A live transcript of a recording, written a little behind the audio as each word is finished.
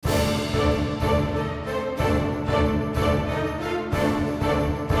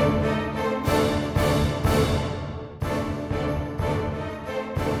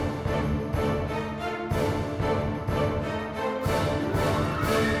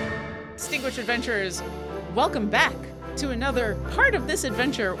Distinguished Adventurers, welcome back to another part of this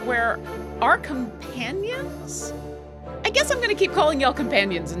adventure where our companions... I guess I'm going to keep calling y'all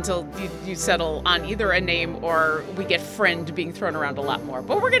companions until you settle on either a name or we get friend being thrown around a lot more.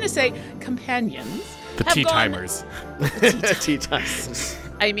 But we're going to say companions. The tea timers. Tea timers.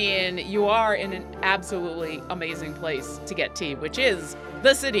 I mean, you are in an absolutely amazing place to get tea, which is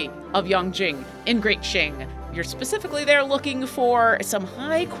the city of Yongjing in Great Qing. You're specifically there looking for some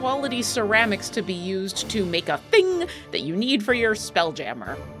high-quality ceramics to be used to make a thing that you need for your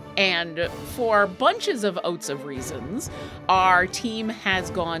Spelljammer. And for bunches of oats of reasons, our team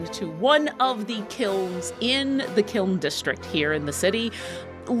has gone to one of the kilns in the kiln district here in the city,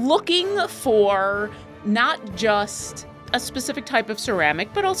 looking for not just a specific type of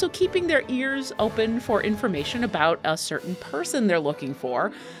ceramic, but also keeping their ears open for information about a certain person they're looking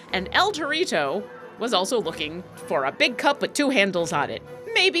for. And El Torito was also looking for a big cup with two handles on it,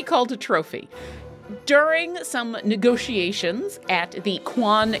 maybe called a trophy. During some negotiations at the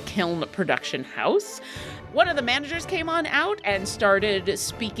Quan Kiln production house, one of the managers came on out and started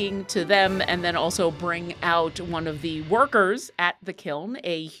speaking to them, and then also bring out one of the workers at the kiln,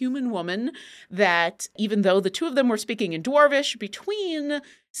 a human woman that, even though the two of them were speaking in Dwarvish, between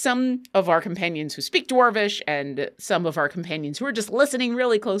some of our companions who speak Dwarvish and some of our companions who are just listening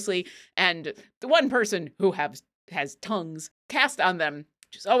really closely, and the one person who has tongues cast on them,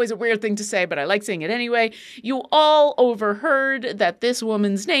 which is always a weird thing to say, but I like saying it anyway, you all overheard that this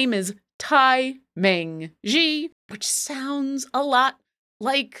woman's name is Tai Meng Ji, which sounds a lot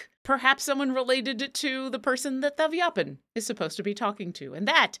like perhaps someone related to the person that Thaviapan is supposed to be talking to. And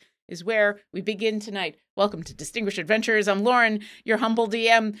that is where we begin tonight. Welcome to Distinguished Adventurers. I'm Lauren, your humble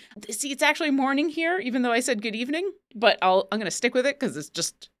DM. See, it's actually morning here, even though I said good evening, but I'm going to stick with it because it's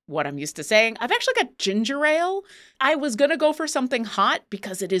just what I'm used to saying. I've actually got ginger ale. I was going to go for something hot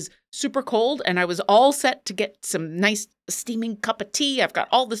because it is super cold, and I was all set to get some nice steaming cup of tea. I've got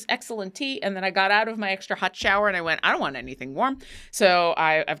all this excellent tea, and then I got out of my extra hot shower and I went, I don't want anything warm. So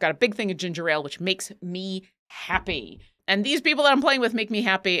I've got a big thing of ginger ale, which makes me happy. And these people that I'm playing with make me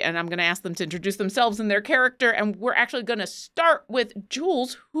happy, and I'm going to ask them to introduce themselves and their character, and we're actually going to start with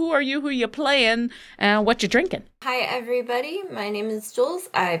Jules. Who are you? Who you playing? And what you drinking? Hi, everybody. My name is Jules.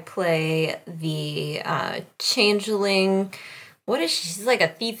 I play the changeling. What is she? She's like a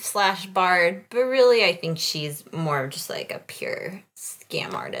thief/bard, but really I think she's more just like a pure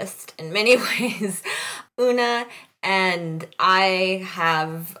scam artist in many ways. Una, and I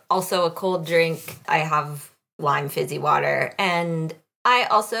have also a cold drink. I have lime fizzy water, and I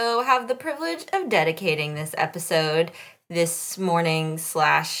also have the privilege of dedicating this episode this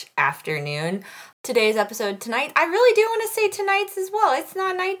morning/afternoon. Today's episode tonight, I really do want to say tonight's as well. It's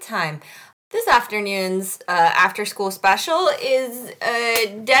not nighttime. This afternoon's after school special is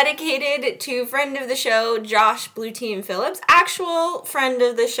dedicated to friend of the show, Josh Blue Team Phillips, actual friend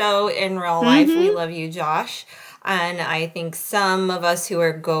of the show in real life. We love you, Josh. And I think some of us who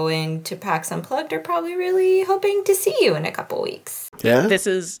are going to PAX Unplugged are probably really hoping to see you in a couple weeks. Yeah? This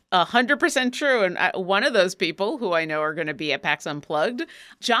is 100% true. And one of those people who I know are going to be at PAX Unplugged,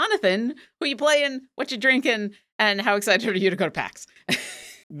 Jonathan, who you playing, what you drinking, and how excited are you to go to PAX?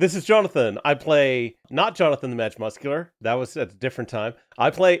 This is Jonathan. I play not Jonathan the Match Muscular. That was at a different time. I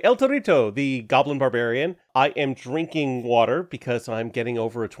play El Torito, the Goblin Barbarian. I am drinking water because I'm getting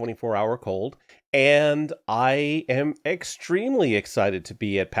over a 24-hour cold. And I am extremely excited to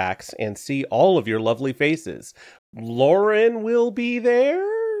be at PAX and see all of your lovely faces. Lauren will be there.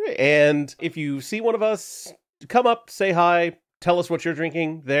 And if you see one of us, come up, say hi, tell us what you're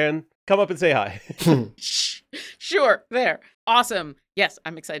drinking, then come up and say hi. Sure, there. Awesome. Yes,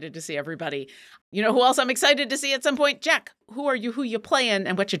 I'm excited to see everybody. You know who else I'm excited to see at some point? Jack, who are you, who you playing,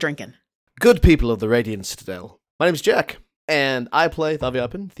 and what you drinking? Good people of the Radiant Citadel. My name's Jack, and I play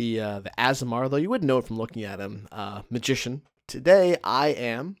Thaviapan, the Azamar, though you wouldn't know it from looking at him, magician. Today, I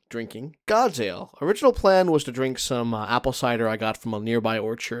am drinking God's Ale. Original plan was to drink some apple cider I got from a nearby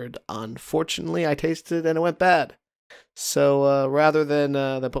orchard. Unfortunately, I tasted it and it went bad. So rather than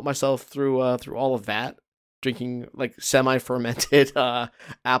put myself through all of that, drinking like semi-fermented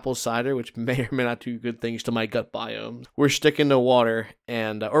apple cider, which may or may not do good things to my gut biome, we're sticking to water,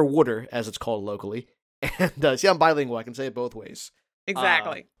 and or water as it's called locally. And see, I'm bilingual. I can say it both ways.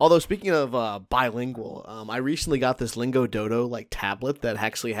 Exactly. Although speaking of bilingual, I recently got this Lingo Dodo like tablet that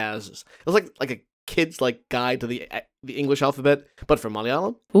actually has, it was like a kid's like guide to the English alphabet, but for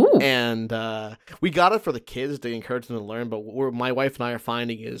Malayalam. Ooh. And we got it for the kids to encourage them to learn. But what my wife and I are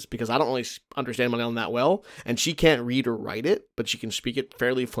finding is, because I don't really understand Malayalam that well, and she can't read or write it, but she can speak it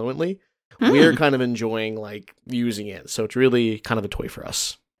fairly fluently. We're kind of enjoying like using it, so it's really kind of a toy for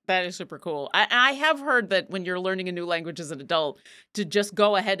us. That is super cool. I have heard that when you're learning a new language as an adult, to just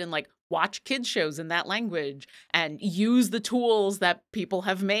go ahead and like watch kids shows in that language and use the tools that people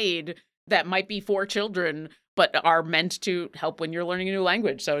have made that might be for children, but are meant to help when you're learning a new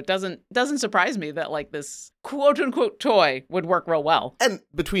language. So it doesn't surprise me that like this quote unquote toy would work real well. And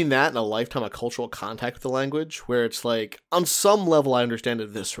between that and a lifetime of cultural contact with the language, where it's like, on some level, I understand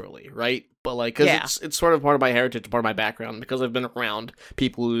it viscerally, right? But like, because it's sort of part of my heritage, part of my background, because I've been around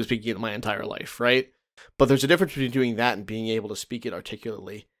people who speak it my entire life, right? But there's a difference between doing that and being able to speak it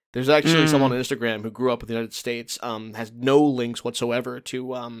articulately. There's actually someone on Instagram who grew up in the United States, has no links whatsoever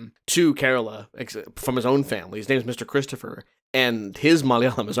to Kerala from his own family. His name is Mr. Christopher, and his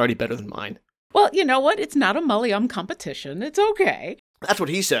Malayalam is already better than mine. Well, you know what? It's not a Malayalam competition. It's okay. That's what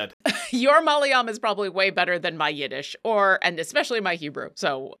he said. Your Malayalam is probably way better than my Yiddish, and especially my Hebrew.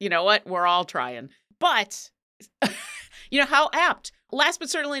 So, you know what? We're all trying. But, you know, how apt. Last but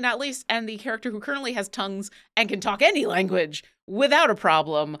certainly not least, and the character who currently has tongues and can talk any language without a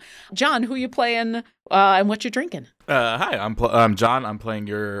problem. John, who you playing and what you drinking? Hi, I'm John. I'm playing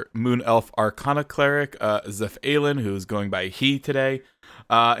your Moon Elf Arcana Cleric, Zeph Aelin, who's going by he today.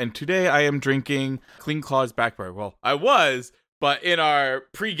 And today I am drinking Clean Claws Backburner. Well, I was, but in our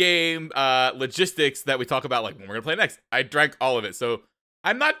pregame logistics that we talk about, like when we're going to play next, I drank all of it. So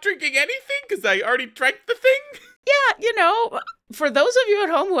I'm not drinking anything because I already drank the thing. Yeah, you know, for those of you at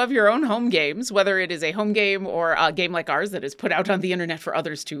home who have your own home games, whether it is a home game or a game like ours that is put out on the internet for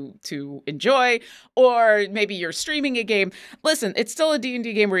others to enjoy, or maybe you're streaming a game, listen, it's still a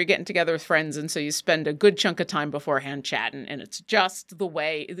D&D game where you're getting together with friends, and so you spend a good chunk of time beforehand chatting, and it's just the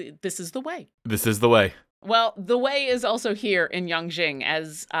way. This is the way. This is the way. Well, the way is also here in Yangjing.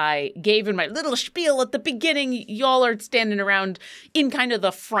 As I gave in my little spiel at the beginning, y'all are standing around in kind of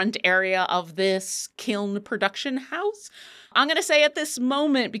the front area of this kiln production house. I'm going to say at this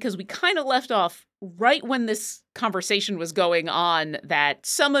moment, because we kind of left off right when this conversation was going on, that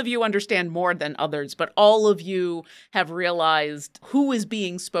some of you understand more than others, but all of you have realized who is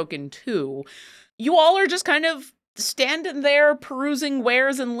being spoken to. You all are just kind of standing there perusing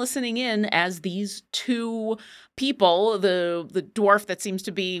wares and listening in as these two people, the dwarf that seems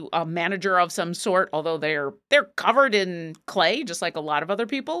to be a manager of some sort, although they're covered in clay just like a lot of other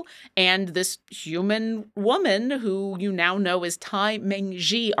people, and this human woman who you now know is Tai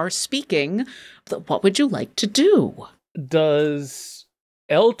Mengji are speaking. What would you like to do? Does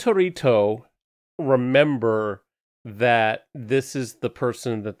El Torito remember that this is the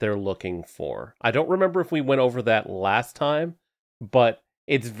person that they're looking for? I don't remember if we went over that last time, but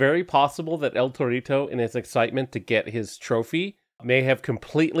it's very possible that El Torito, in his excitement to get his trophy, may have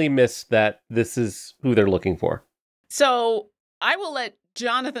completely missed that this is who they're looking for. So I will let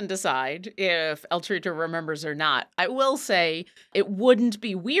Jonathan decide if El Torito remembers or not. I will say it wouldn't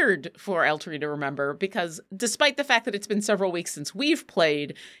be weird for El Torito to remember, because despite the fact that it's been several weeks since we've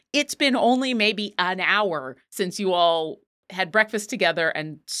played, it's been only maybe an hour since you all had breakfast together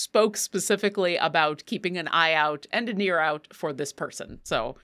and spoke specifically about keeping an eye out and an ear out for this person.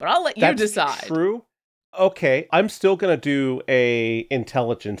 So, but I'll let you decide. True. Okay, I'm still going to do a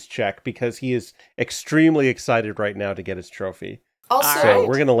intelligence check because he is extremely excited right now to get his trophy. Also, So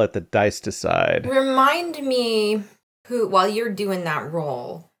we're going to let the dice decide. remind me who, while you're doing that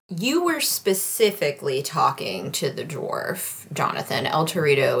role, you were specifically talking to the dwarf, Jonathan. El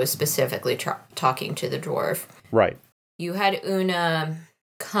Torito was specifically talking to the dwarf. Right. You had Una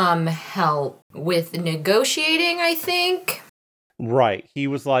come help with negotiating, I think. Right. He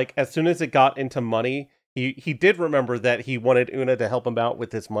was like, as soon as it got into money, he did remember that he wanted Una to help him out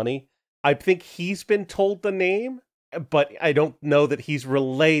with his money. I think he's been told the name, but I don't know that he's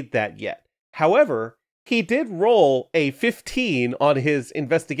relayed that yet. However, he did roll a 15 on his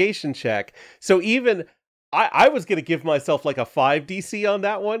investigation check. So even I was going to give myself like a 5 DC on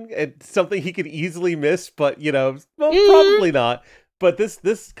that one. It's something he could easily miss, but, you know, well, probably not. But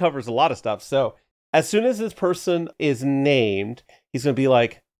this covers a lot of stuff. So as soon as this person is named, he's going to be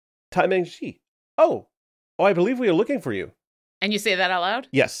like, Tai Mengji. Oh, I believe we are looking for you. And you say that out loud?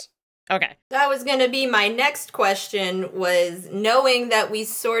 Yes. Okay. That was going to be my next question, was knowing that we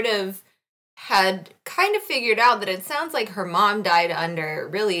sort of had kind of figured out that it sounds like her mom died under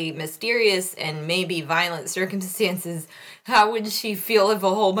really mysterious and maybe violent circumstances. How would she feel if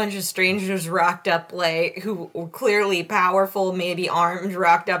a whole bunch of strangers rocked up, like, who were clearly powerful, maybe armed,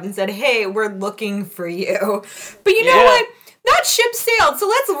 rocked up and said, hey, we're looking for you. But you know what? That ship sailed, so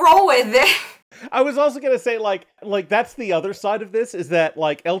let's roll with it. I was also gonna say, like that's the other side of this, is that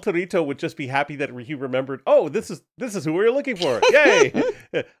like El Torito would just be happy that he remembered. Oh, this is who we were looking for. Yay!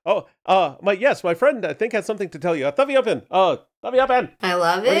 My friend I think has something to tell you. Taviapin. Taviapin. I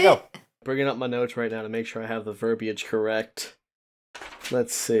love Where'd it. you go? Bringing up my notes right now to make sure I have the verbiage correct.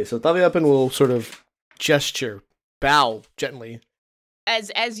 Let's see. So Taviapin will sort of gesture, bow gently.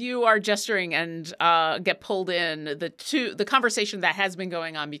 As you are gesturing and get pulled in, the conversation that has been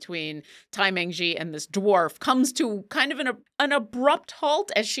going on between Tai Mengji and this dwarf comes to kind of an abrupt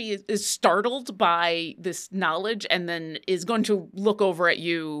halt as she is startled by this knowledge, and then is going to look over at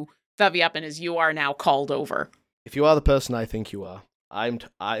you, Taviapin, as you are now called over. If you are the person I think you are, I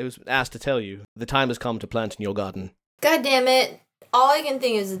was asked to tell you the time has come to plant in your garden. God damn it. All I can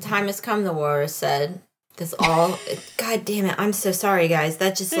think is the time has come, the warrior said. That's all. God damn it. I'm so sorry, guys.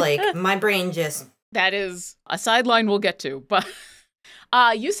 That just like, my brain just. That is a sideline we'll get to, but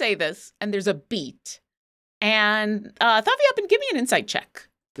you say this, and there's a beat. And Taviapin, give me an insight check.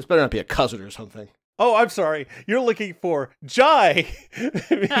 This better not be a cousin or something. Oh, I'm sorry. You're looking for Jai.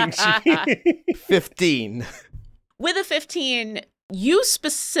 15. With a 15, you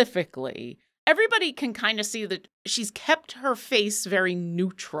specifically, everybody can kind of see that she's kept her face very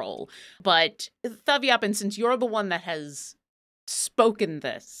neutral. But Taviapin, since you're the one that has spoken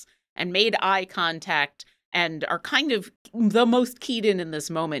this and made eye contact and are kind of the most keyed in this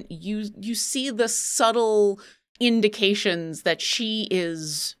moment, you see the subtle indications that she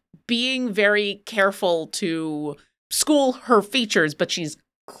is being very careful to school her features, but she's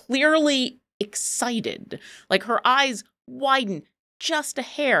clearly excited. Like her eyes widen just a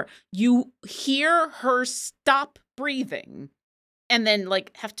hair. You hear her stop breathing and then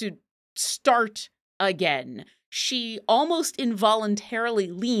like have to start again. She almost involuntarily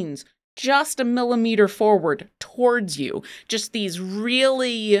leans just a millimeter forward towards you. Just these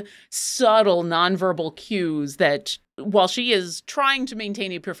really subtle nonverbal cues that, while she is trying to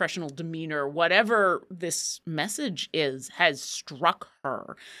maintain a professional demeanor, whatever this message is has struck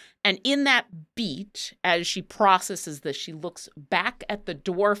her. And in that beat, as she processes this, she looks back at the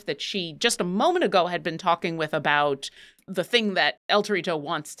dwarf that she just a moment ago had been talking with about the thing that El Torito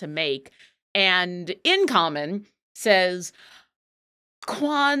wants to make. And in common says,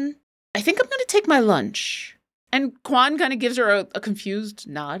 Quan, I think I'm going to take my lunch. And Quan kind of gives her a confused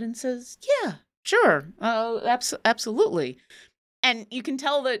nod and says, yeah, sure, absolutely. And you can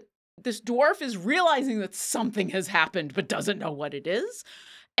tell that this dwarf is realizing that something has happened, but doesn't know what it is.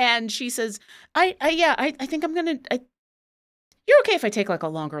 And she says, I think I'm going to, you're okay if I take like a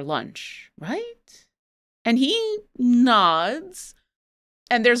longer lunch, right? And he nods.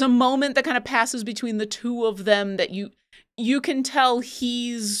 And there's a moment that kind of passes between the two of them that you can tell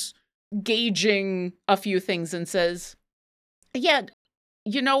he's gauging a few things and says, yeah,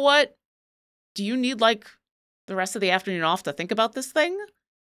 you know what? Do you need like the rest of the afternoon off to think about this thing?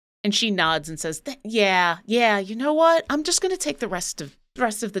 And she nods and says, yeah, you know what? I'm just going to take the rest of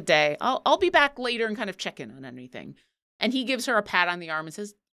the day. I'll be back later and kind of check in on anything. And he gives her a pat on the arm and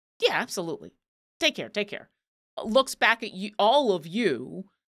says, yeah, absolutely. Take care. Looks back at you, all of you,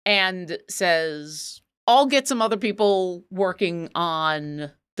 and says, I'll get some other people working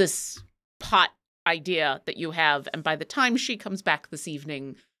on this pot idea that you have. And by the time she comes back this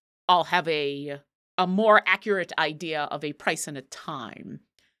evening, I'll have a more accurate idea of a price and a time.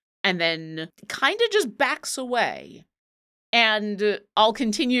 And then kind of just backs away. And I'll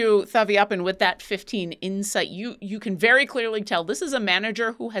continue, Taviapin, with that 15 insight. You can very clearly tell this is a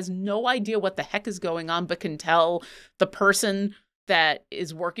manager who has no idea what the heck is going on, but can tell the person that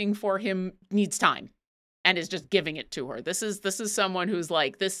is working for him needs time and is just giving it to her. This is someone who's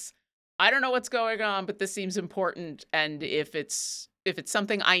like, this, I don't know what's going on, but this seems important. And if it's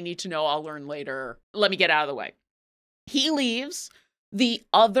something I need to know, I'll learn later. Let me get out of the way. He leaves. The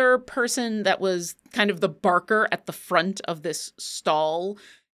other person that was kind of the barker at the front of this stall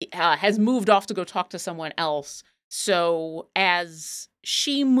has moved off to go talk to someone else. So as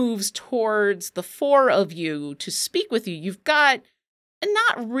she moves towards the four of you to speak with you, you've got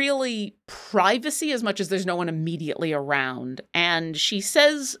not really privacy as much as there's no one immediately around. And she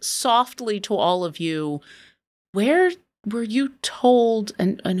says softly to all of you, where were you told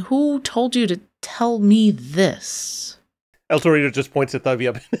and who told you to tell me this? El Torito just points at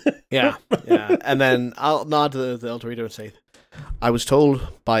Taviapin. Yeah. And then I'll nod to the El Torito and say, I was told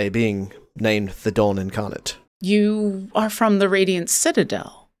by a being named the Dawn Incarnate. You are from the Radiant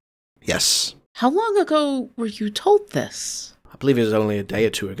Citadel. Yes. How long ago were you told this? I believe it was only a day or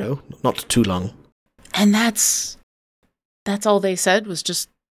two ago. Not too long. And that's all they said, was just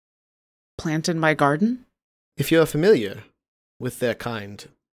plant in my garden? If you are familiar with their kind,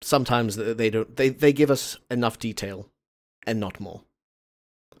 sometimes they don't. They give us enough detail and not more.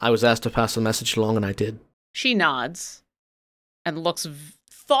 I was asked to pass a message along, and I did. She nods and looks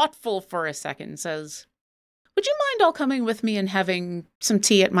thoughtful for a second and says, "Would you mind all coming with me and having some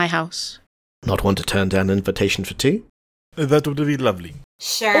tea at my house?" Not one to turn down an invitation for tea. That would be lovely.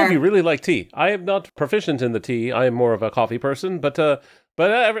 Sure. Oh, you really like tea. I am not proficient in the tea. I am more of a coffee person, but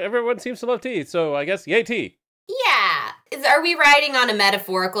everyone seems to love tea, so I guess yay tea. Yeah. Are we riding on a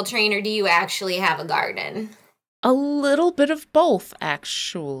metaphorical train, or do you actually have a garden? A little bit of both,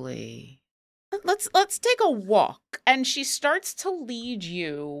 actually. Let's take a walk. And she starts to lead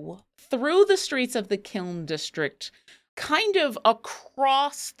you through the streets of the Kiln District, kind of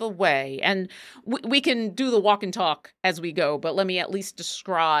across the way. And we can do the walk and talk as we go, but let me at least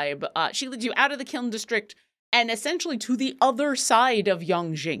describe. She leads you out of the Kiln District and essentially to the other side of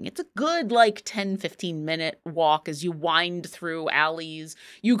Yongjing. It's a good, 10-15 minute walk as you wind through alleys.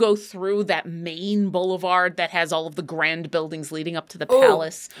 You go through that main boulevard that has all of the grand buildings leading up to the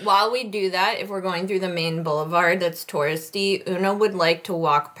palace. While we do that, if we're going through the main boulevard that's touristy, Una would like to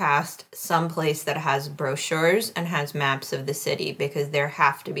walk past some place that has brochures and has maps of the city, because there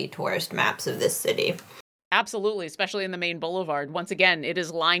have to be tourist maps of this city. Absolutely, especially in the main boulevard. Once again, it is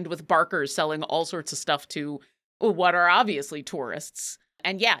lined with barkers selling all sorts of stuff to what are obviously tourists.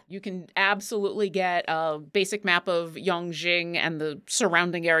 And yeah, you can absolutely get a basic map of Yongjing and the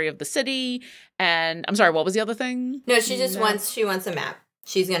surrounding area of the city. And I'm sorry, what was the other thing? No, she wants a map.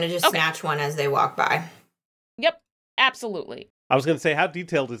 She's going to just snatch one as they walk by. Yep, absolutely. I was going to say, how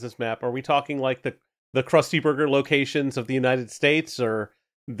detailed is this map? Are we talking like the Krusty Burger locations of the United States, or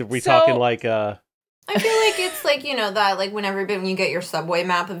are we talking like I feel like it's that whenever you get your subway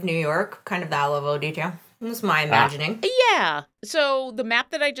map of New York, kind of that level of detail. That's my imagining. Yeah. So the map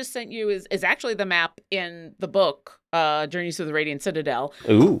that I just sent you is actually the map in the book, Journeys to the Radiant Citadel.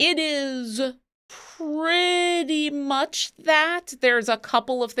 Ooh. It is pretty much that. There's a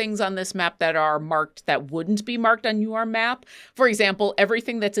couple of things on this map that are marked that wouldn't be marked on your map. For example,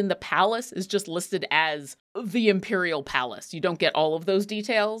 everything that's in the palace is just listed as the Imperial Palace. You don't get all of those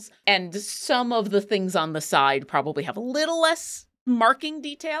details. And some of the things on the side probably have a little less marking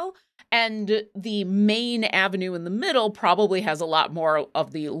detail. And the main avenue in the middle probably has a lot more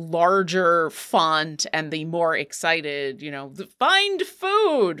of the larger font and the more excited, find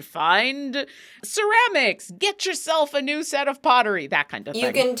food, find ceramics, get yourself a new set of pottery, that kind of thing.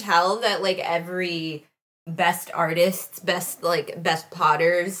 You can tell that every best artists, best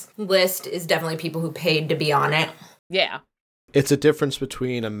potters list is definitely people who paid to be on it. Yeah. It's a difference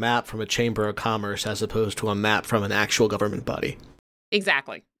between a map from a Chamber of Commerce as opposed to a map from an actual government body.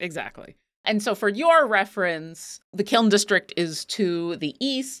 Exactly. And so for your reference, the Kiln District is to the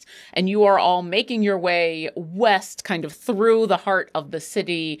east, and you are all making your way west, kind of through the heart of the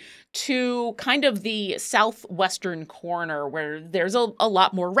city to kind of the southwestern corner where there's a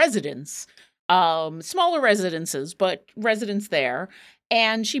lot more residents. Smaller residences, but residents there.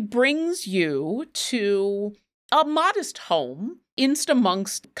 And she brings you to a modest home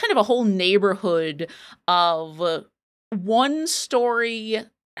amongst kind of a whole neighborhood of one-story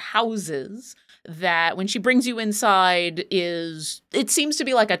houses that when she brings you inside it seems to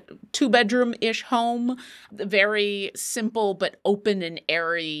be like a 2-bedroom-ish home, very simple but open and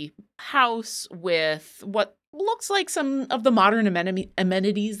airy house with what looks like some of the modern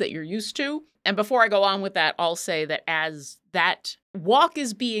amenities that you're used to. And before I go on with that, I'll say that as that walk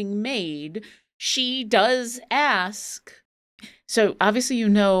is being made, she does ask, so obviously you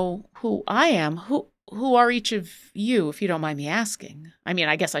know who I am. Who are each of you, if you don't mind me asking? I mean,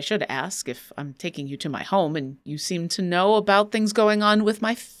 I guess I should ask if I'm taking you to my home, and you seem to know about things going on with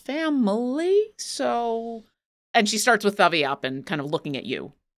my family, so... And she starts with Thaviapan, kind of looking at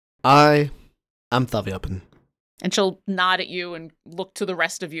you. I'm Thaviapan. And she'll nod at you and look to the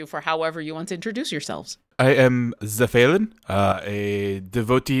rest of you for however you want to introduce yourselves. I am Zephaelin, a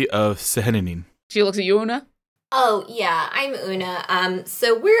devotee of Seheninin. She looks at you, Una. Oh, yeah, I'm Una.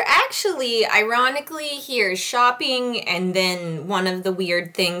 So we're actually, ironically, here shopping, and then one of the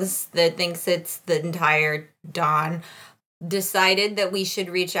weird things that thinks it's the entire Dawn decided that we should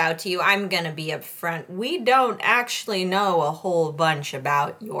reach out to you. I'm gonna be upfront. We don't actually know a whole bunch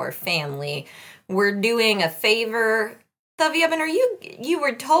about your family. We're doing a favor. Thaviapan, are you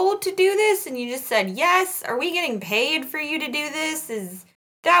were told to do this and you just said yes? Are we getting paid for you to do this?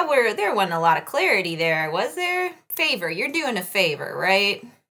 There wasn't a lot of clarity there, was there? Favor, you're doing a favor, right?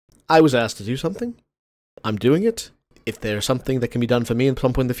 I was asked to do something. I'm doing it. If there's something that can be done for me at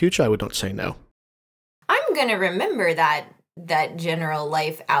some point in the future, I would not say no. I'm gonna remember that general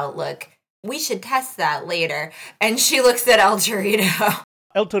life outlook. We should test that later. And she looks at El Torito.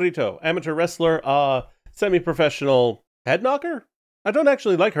 El Torito, amateur wrestler, semi-professional head knocker. I don't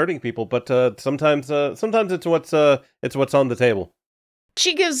actually like hurting people, but sometimes it's what's on the table.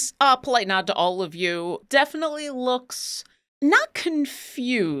 She gives a polite nod to all of you. Definitely looks not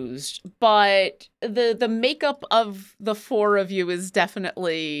confused, but the makeup of the four of you is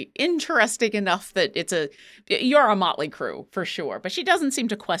definitely interesting enough that you're a motley crew for sure. But she doesn't seem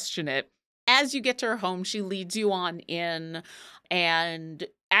to question it. As you get to her home, she leads you on in and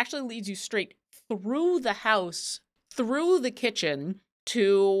actually leads you straight through the house, through the kitchen,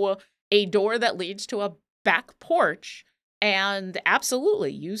 to a door that leads to a back porch. And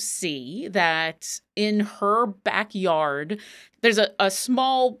absolutely, you see that in her backyard, there's a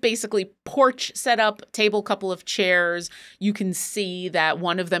small, basically, porch set up, table, couple of chairs. You can see that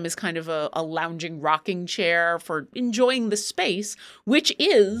one of them is kind of a lounging rocking chair for enjoying the space, which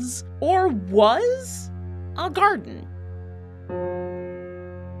is, or was, a garden.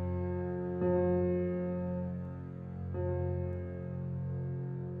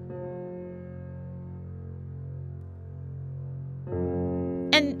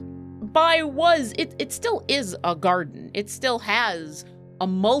 By was, it still is a garden. It still has a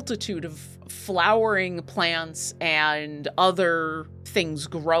multitude of flowering plants and other things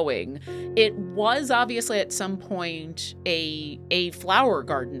growing. It was obviously at some point a flower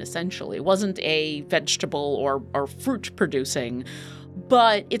garden, essentially. It wasn't a vegetable or fruit producing,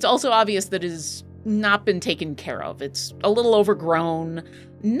 but it's also obvious that it has not been taken care of. It's a little overgrown,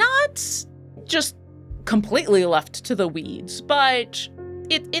 not just completely left to the weeds, but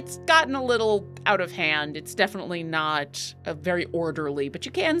it's gotten a little out of hand. It's definitely not very orderly, but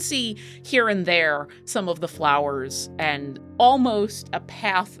you can see here and there some of the flowers and almost a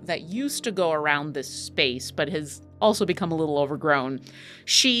path that used to go around this space, but has also become a little overgrown.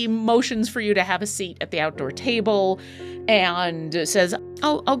 She motions for you to have a seat at the outdoor table and says,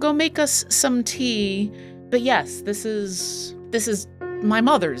 I'll go make us some tea. But yes, this is my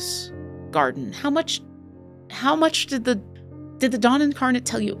mother's garden. How much did the Dawn Incarnate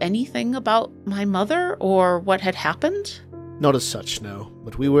tell you anything about my mother or what had happened? Not as such, no.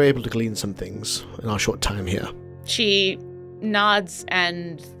 But we were able to glean some things in our short time here. She nods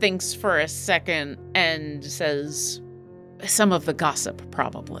and thinks for a second and says, some of the gossip,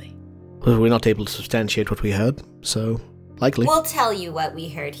 probably. Well, we're not able to substantiate what we heard, so likely. We'll tell you what we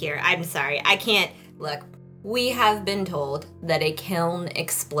heard here. I'm sorry, I can't. Look, we have been told that a kiln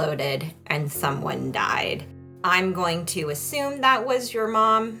exploded and someone died. I'm going to assume that was your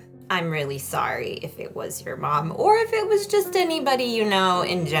mom. I'm really sorry if it was your mom or if it was just anybody you know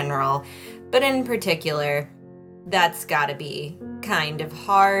in general. But in particular, that's gotta be kind of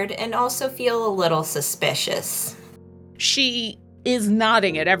hard and also feel a little suspicious. She is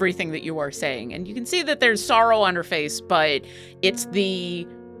nodding at everything that you are saying, and you can see that there's sorrow on her face, but it's the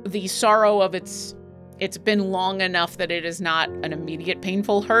sorrow of it's been long enough that it is not an immediate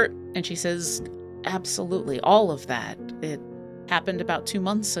painful hurt. And she says, absolutely, all of that. It happened about 2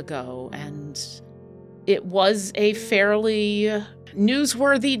 months ago, and it was a fairly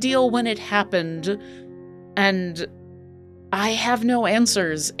newsworthy deal when it happened, and I have no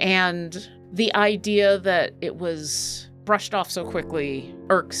answers, and the idea that it was brushed off so quickly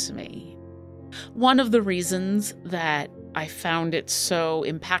irks me. One of the reasons that I found it so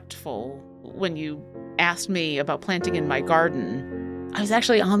impactful when you asked me about planting in my garden, I was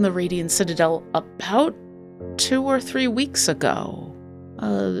actually on the Radiant Citadel about 2 or 3 weeks ago.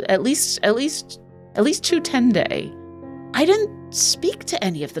 At least 2 10-day. I didn't speak to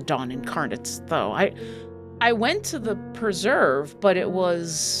any of the Dawn Incarnates, though. I went to the preserve, but it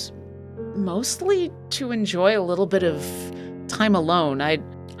was mostly to enjoy a little bit of time alone. I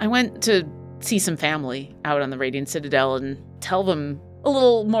went to see some family out on the Radiant Citadel and tell them a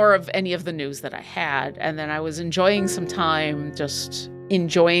little more of any of the news that I had, and then I was enjoying some time just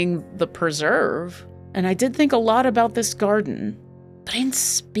enjoying the preserve, and I did think a lot about this garden, but I didn't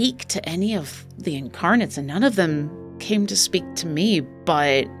speak to any of the Incarnates, and none of them came to speak to me,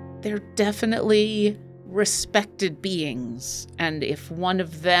 but they're definitely respected beings, and if one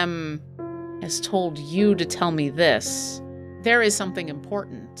of them has told you to tell me this, there is something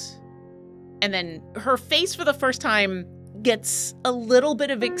important. And then her face for the first time gets a little bit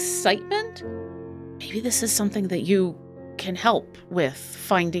of excitement. Maybe this is something that you can help with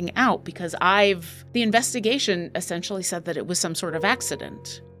finding out, because the investigation essentially said that it was some sort of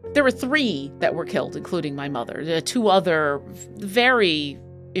accident. There were 3 that were killed, including my mother. There are 2 other very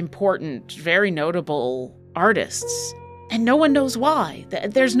important, very notable artists, and no one knows why.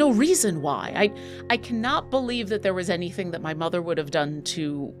 There's no reason why. I cannot believe that there was anything that my mother would have done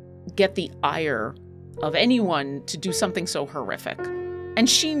to get the ire of anyone to do something so horrific. And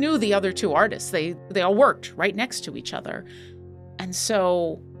she knew the other two artists. They all worked right next to each other. And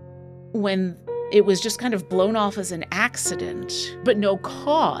so when it was just kind of blown off as an accident, but no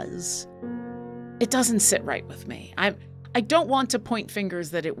cause, it doesn't sit right with me. I don't want to point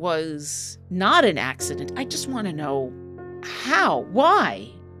fingers that it was not an accident. I just want to know how, why,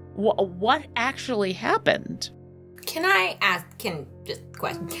 what actually happened. Can I ask, just a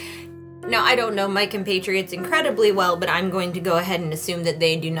question. Now, I don't know my compatriots incredibly well, but I'm going to go ahead and assume that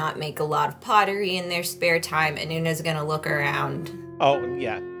they do not make a lot of pottery in their spare time, and Una's going to look around. Oh,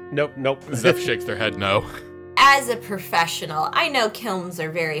 yeah. Nope. Zeph shakes their head no. As a professional, I know kilns are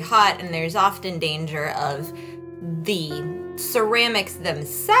very hot, and there's often danger of the ceramics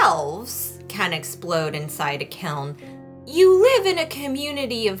themselves can explode inside a kiln. You live in a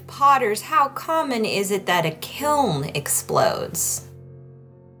community of potters. How common is it that a kiln explodes?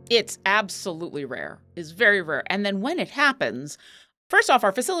 It's absolutely rare. It's very rare. And then when it happens, first off,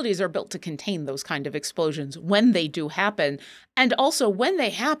 our facilities are built to contain those kind of explosions when they do happen. And also, when they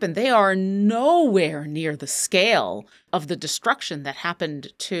happen, they are nowhere near the scale of the destruction that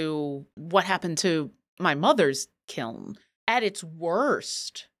happened to what happened to my mother's kiln. At its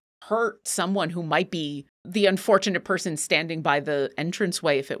worst, hurt someone who might be the unfortunate person standing by the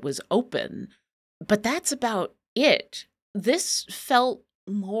entranceway if it was open. But that's about it. This felt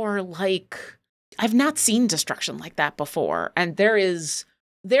more like I've not seen destruction like that before. And there is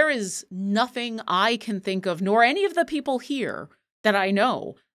nothing I can think of, nor any of the people here that I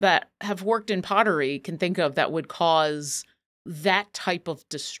know that have worked in pottery can think of that would cause that type of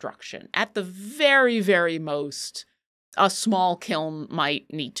destruction. At the very, very most, a small kiln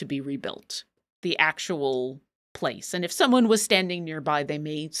might need to be rebuilt, the actual place. And if someone was standing nearby, they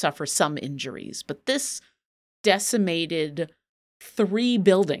may suffer some injuries. But this decimated 3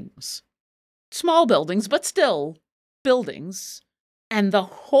 buildings, small buildings, but still buildings. And the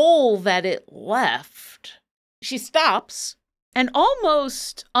hole that it left, she stops and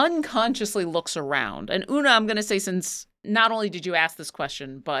almost unconsciously looks around. And Una, I'm going to say, since not only did you ask this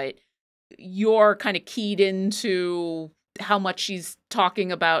question, but you're kind of keyed into how much she's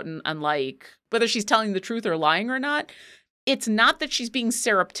talking about and like whether she's telling the truth or lying or not. It's not that she's being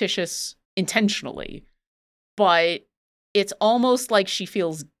surreptitious intentionally, but it's almost like she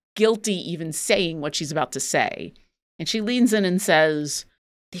feels guilty even saying what she's about to say. And she leans in and says,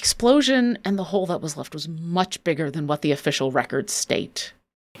 the explosion and the hole that was left was much bigger than what the official records state.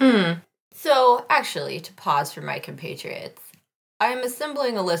 So, actually, to pause for my compatriots, I'm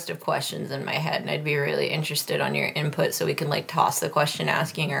assembling a list of questions in my head, and I'd be really interested on your input so we can, toss the question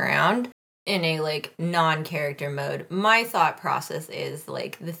asking around in a, non-character mode. My thought process is,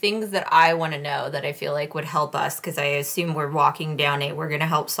 the things that I want to know that I feel like would help us, because I assume we're walking down we're going to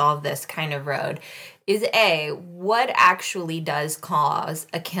help solve this kind of road, is A, what actually does cause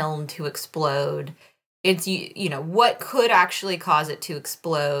a kiln to explode? It's, what could actually cause it to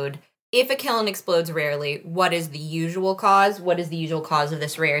explode? If a kiln explodes rarely, what is the usual cause? What is the usual cause of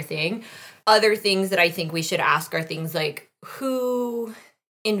this rare thing? Other things that I think we should ask are things like, who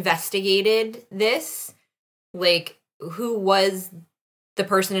investigated this? Who was the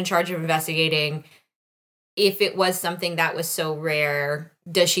person in charge of investigating? If it was something that was so rare,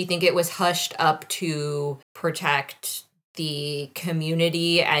 does she think it was hushed up to protect the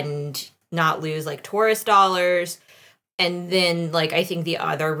community and not lose, tourist dollars? And then, I think the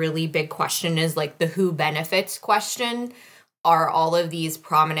other really big question is, the who benefits question. Are all of these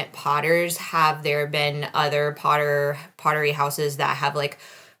prominent potters, have there been other pottery houses that have,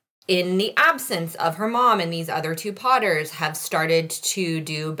 in the absence of her mom and these other 2 potters, have started to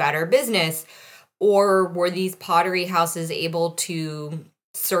do better business? Or were these pottery houses able to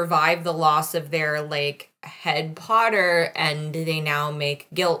survive the loss of their, head potter, and they now make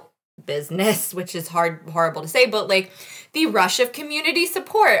guilt business, which is horrible to say, but the rush of community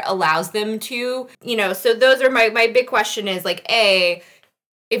support allows them to, so those are my big question is A,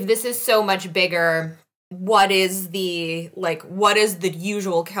 if this is so much bigger, what is the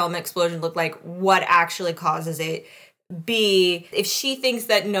usual kiln explosion look like? What actually causes it? B, if she thinks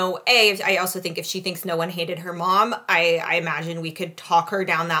that I also think if she thinks no one hated her mom, I imagine we could talk her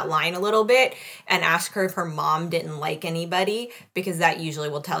down that line a little bit and ask her if her mom didn't like anybody, because that usually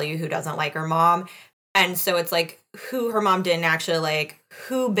will tell you who doesn't like her mom. And so it's who her mom didn't actually like,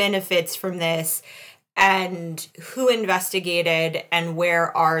 who benefits from this, and who investigated, and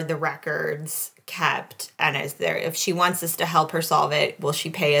where are the records kept, and if she wants us to help her solve it, will she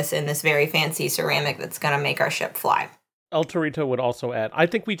pay us in this very fancy ceramic that's going to make our ship fly? El Torito would also add, I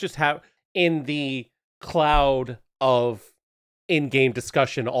think we just have, in the cloud of in-game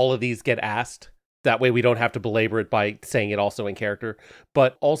discussion, all of these get asked. That way we don't have to belabor it by saying it also in character.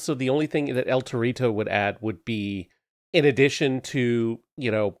 But also the only thing that El Torito would add would be, in addition to,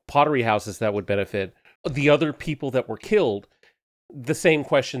 pottery houses that would benefit, the other people that were killed, the same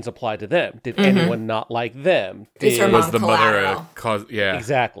questions apply to them. Did anyone not like them? Is her Was mom the mother collateral? a cause? Yeah.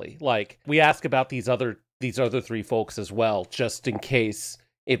 Exactly. Like, we ask about these other 3 folks as well, just in case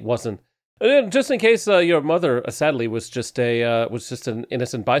it wasn't. Just in case your mother, sadly, was just an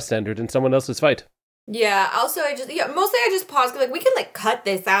innocent bystander in someone else's fight. Yeah, also mostly I just paused, like, we can, like, cut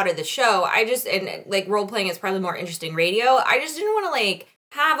this out of the show. And like, role-playing is probably more interesting radio. I just didn't want to, like,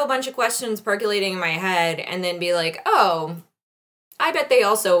 have a bunch of questions percolating in my head and then be like, oh, I bet they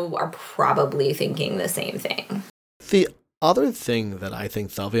also are probably thinking the same thing. The other thing that I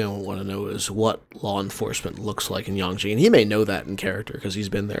think Thalvian will want to know is what law enforcement looks like in Yangji, and he may know that in character because he's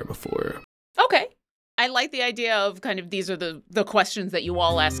been there before. Okay. I like the idea of kind of these are the questions that you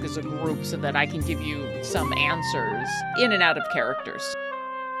all ask as a group so that I can give you some answers in and out of characters.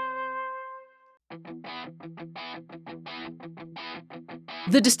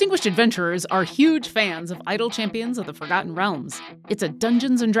 The Distinguished Adventurers are huge fans of Idle Champions of the Forgotten Realms. It's a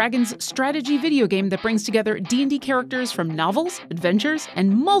Dungeons & Dragons strategy video game that brings together D&D characters from novels, adventures,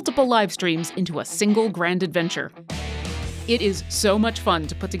 and multiple live streams into a single grand adventure. It is so much fun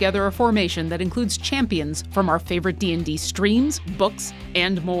to put together a formation that includes champions from our favorite D&D streams, books,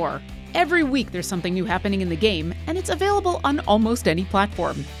 and more. Every week there's something new happening in the game, and it's available on almost any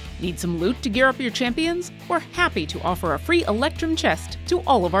platform. Need some loot to gear up your champions? We're happy to offer a free Electrum chest to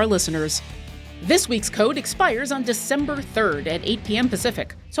all of our listeners. This week's code expires on December 3rd at 8 p.m.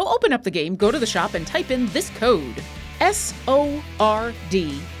 Pacific, so open up the game, go to the shop, and type in this code,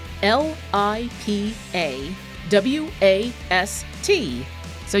 SORDLIPAWAST.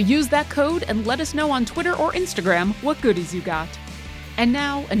 So use that code and let us know on Twitter or Instagram what goodies you got. And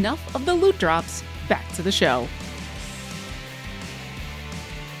now, enough of the loot drops, back to the show.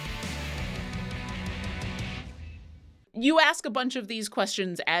 You ask a bunch of these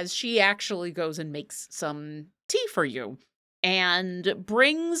questions as she actually goes and makes some tea for you and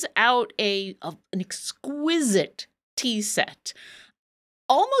brings out an exquisite tea set.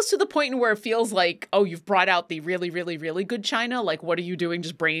 Almost to the point where it feels like, oh, you've brought out the really, really, really good china. Like, what are you doing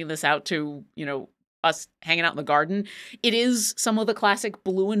just bringing this out to, us hanging out in the garden? It is some of the classic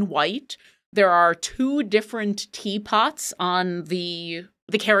blue and white. There are 2 different teapots on the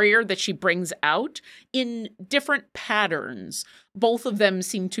carrier that she brings out in different patterns. Both of them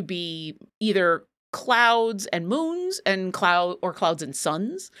seem to be either clouds and moons and clouds and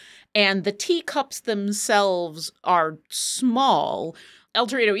suns. And the teacups themselves are small. El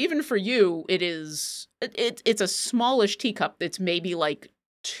Torito, even for you, it's a smallish teacup. It's maybe like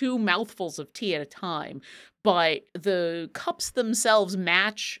 2 mouthfuls of tea at a time. But the cups themselves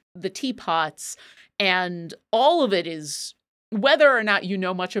match the teapots, and all of it is, whether or not you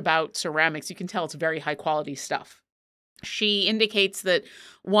know much about ceramics, you can tell it's very high quality stuff. She indicates that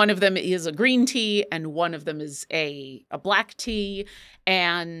one of them is a green tea and one of them is a black tea,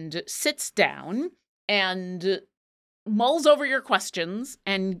 and sits down and mulls over your questions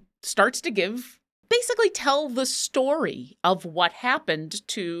and starts to basically tell the story of what happened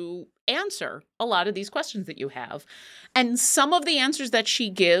to answer a lot of these questions that you have. And some of the answers that she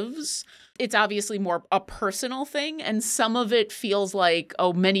gives, it's obviously more a personal thing, and some of it feels like,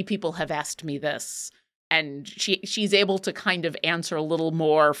 oh, many people have asked me this. And she's able to kind of answer a little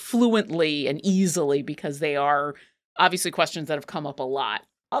more fluently and easily because they are obviously questions that have come up a lot.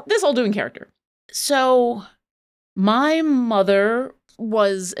 This I'll do in character. So my mother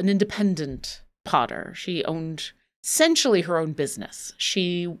was an independent potter. She owned essentially her own business.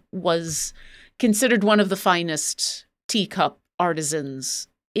 She was considered one of the finest teacup artisans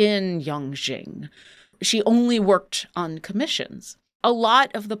in Yangji. She only worked on commissions. A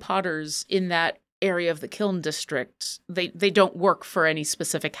lot of the potters in that area of the Kiln district, they don't work for any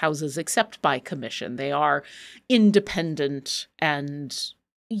specific houses except by commission. They are independent and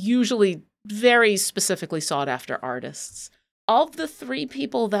usually very specifically sought after artists. Of the 3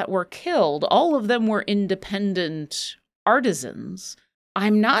 people that were killed, all of them were independent artisans.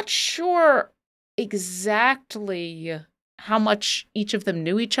 I'm not sure exactly how much each of them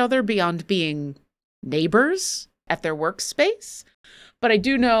knew each other beyond being neighbors at their workspace, but I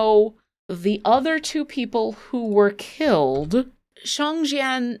do know the other 2 people who were killed,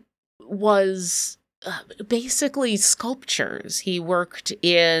 Shangjian was basically sculptures. He worked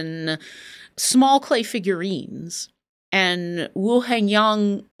in small clay figurines. And Wu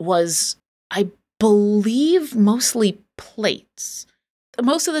Hengyang was, I believe, mostly plates.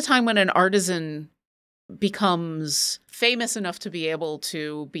 Most of the time when an artisan becomes famous enough to be able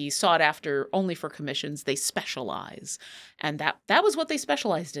to be sought after only for commissions. They specialize. And that was what they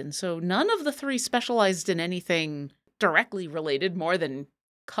specialized in. So none of the three specialized in anything directly related more than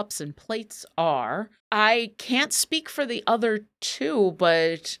cups and plates are. I can't speak for the other two,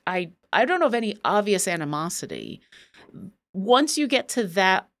 but I don't know of any obvious animosity. Once you get to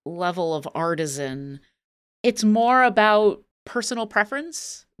that level of artisan, it's more about personal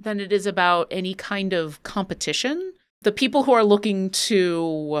preference than it is about any kind of competition. The people who are looking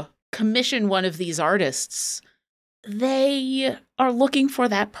to commission one of these artists, they are looking for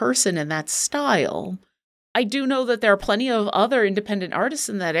that person and that style. I do know that there are plenty of other independent artists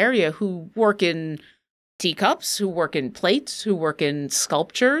in that area who work in teacups, who work in plates, who work in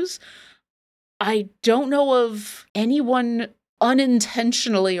sculptures. I don't know of anyone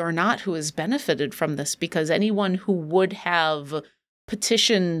unintentionally or not who has benefited from this, because anyone who would have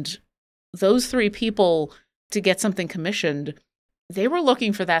petitioned those three people to get something commissioned, they were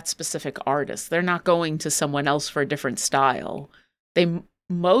looking for that specific artist. They're not going to someone else for a different style. They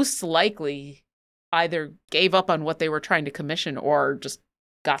most likely either gave up on what they were trying to commission or just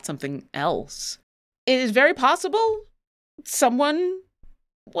got something else. It is very possible someone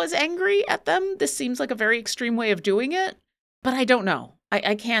was angry at them. This seems like a very extreme way of doing it, but I don't know.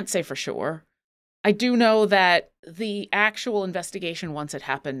 I can't say for sure. I do know that the actual investigation, once it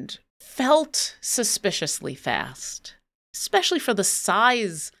happened, felt suspiciously fast, especially for the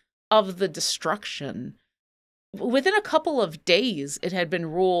size of the destruction. Within a couple of days, it had been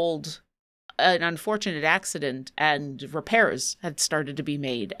ruled an unfortunate accident and repairs had started to be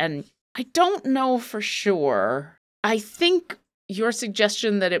made. And I don't know for sure. I think your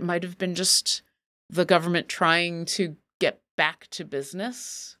suggestion that it might have been just the government trying to get back to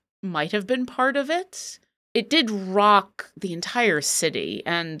business might have been part of it. It did rock the entire city,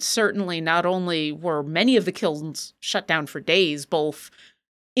 and certainly not only were many of the kilns shut down for days, both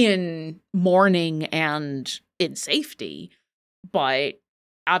in mourning and in safety, but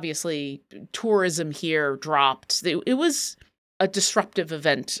obviously tourism here dropped. It was a disruptive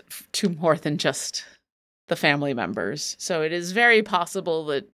event to more than just the family members. So it is very possible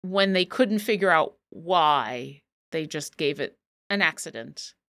that when they couldn't figure out why, they just gave it an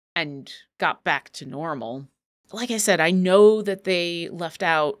accident and got back to normal. Like I said, I know that they left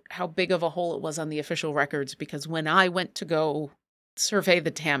out how big of a hole it was on the official records, because when I went to go survey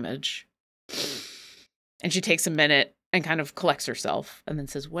the damage, and she takes a minute and kind of collects herself and then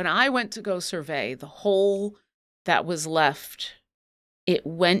says, when I went to go survey the hole that was left, it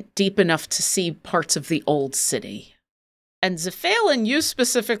went deep enough to see parts of the old city. And Zephalin, you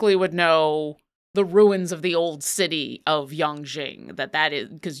specifically would know the ruins of the old city of Yongjing, that is,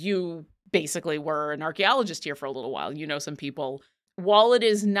 because you basically were an archaeologist here for a little while. You know some people. While it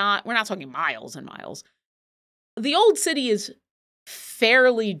is not, we're not talking miles and miles, the old city is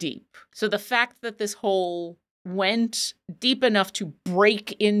fairly deep. So the fact that this hole went deep enough to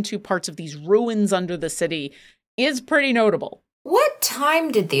break into parts of these ruins under the city is pretty notable. What time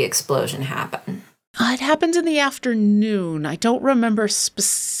did the explosion happen? It happened in the afternoon. I don't remember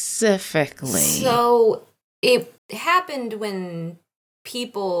specifically. So it happened when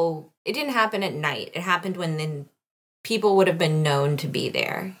it didn't happen at night. It happened when then people would have been known to be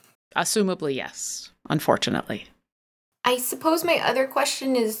there. Assumably, yes. Unfortunately. I suppose my other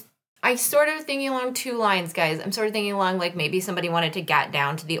question is, I sort of thinking along two lines, guys. I'm sort of thinking along like maybe somebody wanted to get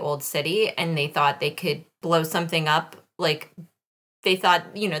down to the old city and they thought they could blow something up. Like they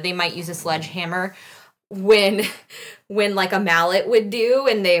thought, they might use a sledgehammer when like a mallet would do,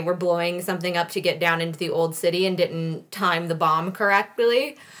 and they were blowing something up to get down into the old city and didn't time the bomb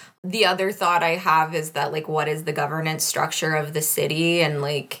correctly. The other thought I have is that, like, what is the governance structure of the city? And,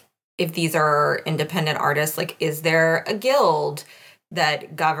 like, if these are independent artists, like, is there a guild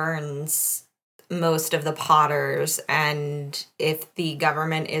that governs most of the potters? And if the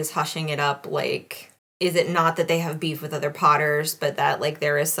government is hushing it up, like, is it not that they have beef with other potters, but that, like,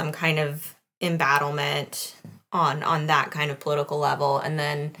 there is some kind of embattlement on that kind of political level? And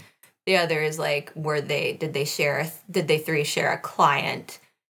then the other is, like, did they three share a client?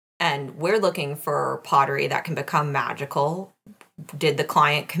 And we're looking for pottery that can become magical. Did the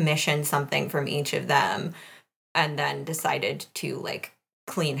client commission something from each of them and then decided to, like,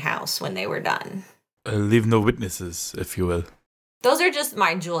 clean house when they were done? Leave no witnesses, if you will. Those are just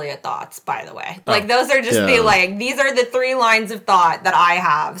my Julia thoughts, by the way. Like, those are just these are the 3 lines of thought that I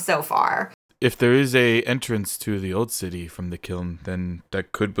have so far. If there is a entrance to the old city from the kiln, then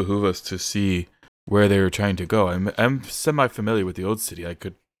that could behoove us to see where they were trying to go. I'm semi-familiar with the old city. I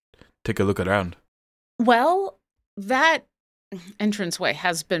could take a look around. Well, that entranceway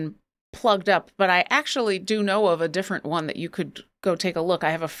has been plugged up, but I actually do know of a different one that you could go take a look.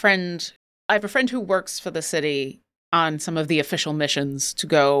 I have a friend who works for the city on some of the official missions to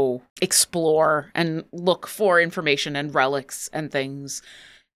go explore and look for information and relics and things.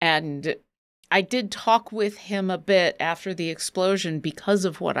 And I did talk with him a bit after the explosion because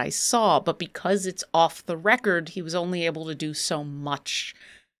of what I saw, but because it's off the record, he was only able to do so much.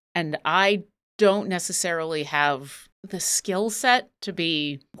 And I don't necessarily have the skill set to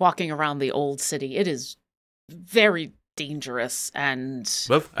be walking around the old city. It is very dangerous and...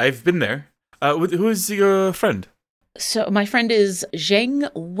 Well, I've been there. Who is your friend? So my friend is Zheng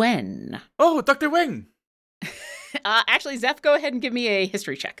Wen. Oh, Dr. Wang. Actually, Zeph, go ahead and give me a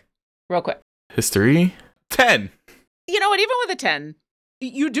history check real quick. History? 10. You know what? Even with a 10,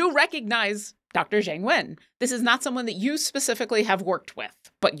 you do recognize Dr. Zheng Wen. This is not someone that you specifically have worked with,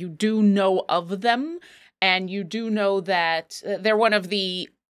 but you do know of them. And you do know that they're one of the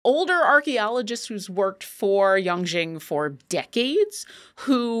older archaeologists who's worked for Yongjing for decades,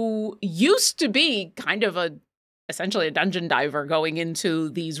 who used to be kind of essentially a dungeon diver going into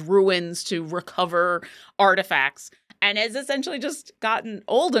these ruins to recover artifacts, and has essentially just gotten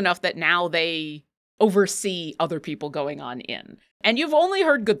old enough that now they oversee other people going on in. And you've only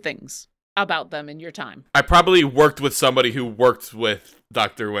heard good things about them in your time. I probably worked with somebody who worked with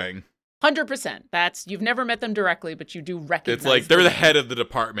Dr. Wang. 100%. You've never met them directly, but you do recognize. It's like they're the head of the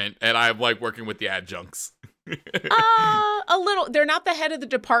department, and I'm like working with the adjuncts. A little. They're not the head of the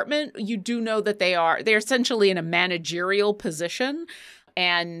department. You do know that they're essentially in a managerial position.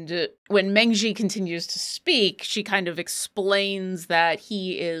 And when Mengji continues to speak, she kind of explains that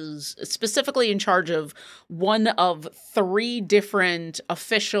he is specifically in charge of one of 3 different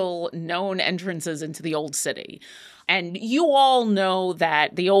official known entrances into the old city. And you all know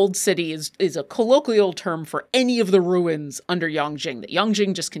that the old city is a colloquial term for any of the ruins under Yongjing, that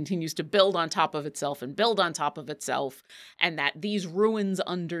Yongjing just continues to build on top of itself and build on top of itself, and that these ruins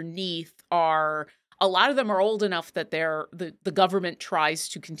underneath are... A lot of them are old enough that the government tries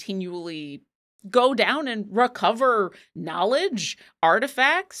to continually go down and recover knowledge,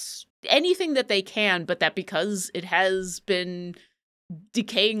 artifacts, anything that they can, but that because it has been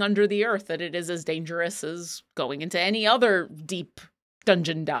decaying under the earth, that it is as dangerous as going into any other deep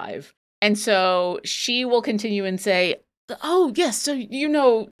dungeon dive. And so she will continue and say, oh, yes, so you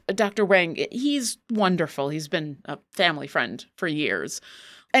know Dr. Wang, he's wonderful. He's been a family friend for years.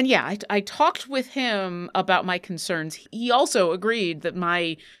 And yeah, I talked with him about my concerns. He also agreed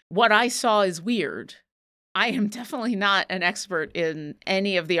that what I saw is weird. I am definitely not an expert in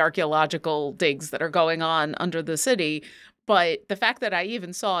any of the archaeological digs that are going on under the city, but the fact that I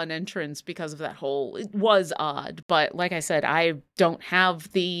even saw an entrance because of that hole, it was odd. But like I said, I don't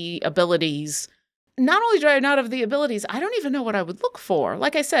have the abilities. Not only do I not have the abilities, I don't even know what I would look for.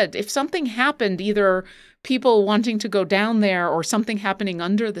 Like I said, if something happened, either people wanting to go down there or something happening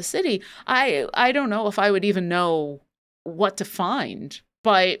under the city, I don't know if I would even know what to find.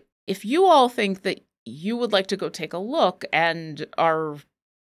 But if you all think that you would like to go take a look and are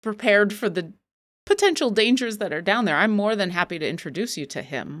prepared for the potential dangers that are down there, I'm more than happy to introduce you to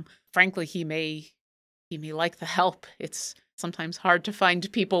him. Frankly, he may like the help. It's sometimes hard to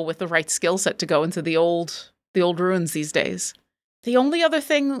find people with the right skill set to go into the old ruins these days. The only other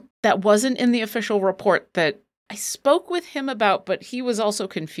thing that wasn't in the official report that I spoke with him about, but he was also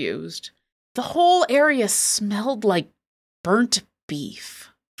confused, the whole area smelled like burnt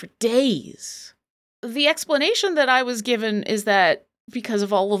beef for days. The explanation that I was given is that because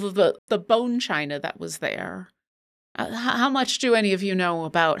of all of the bone china that was there. How much do any of you know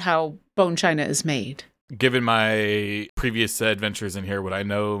about how bone china is made? Given my previous adventures in here, would I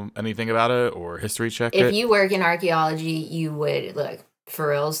know anything about it or history check it? If you work in archaeology, you would, look, for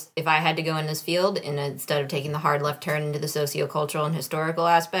reals, if I had to go in this field and instead of taking the hard left turn into the sociocultural and historical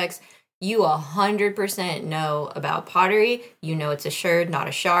aspects, you 100% know about pottery. You know it's a sherd, not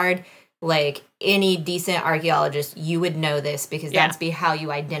a shard. Like any decent archaeologist, you would know this because that's how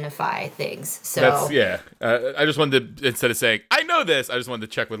you identify things. So I just wanted to, instead of saying, I know this, I just wanted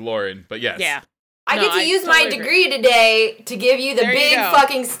to check with Lauren, but yes. Yeah. I get to use my degree today to give you the big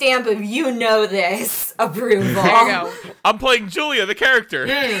fucking stamp of you know this approval. There you go. I'm playing Julia, the character.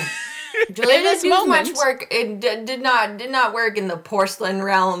 Julia didn't do much work. It did not work in the porcelain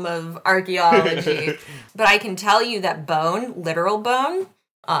realm of archaeology. But I can tell you that bone, literal bone,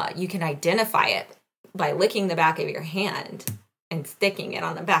 you can identify it by licking the back of your hand. and sticking it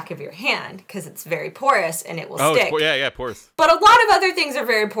on the back of your hand because it's very porous and it will Oh, stick. yeah, porous. But a lot of other things are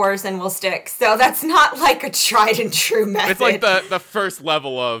very porous and will stick, so that's not like a tried and true method. It's like the first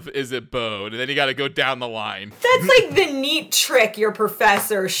level of, is it bone? And then you got to go down the line. That's like the neat trick your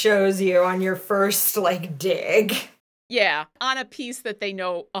professor shows you on your first, like, dig. Yeah, on a piece that they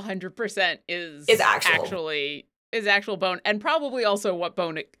know 100% is actual bone, and probably also what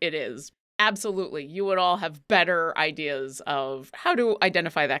bone it is. Absolutely. You would all have better ideas of how to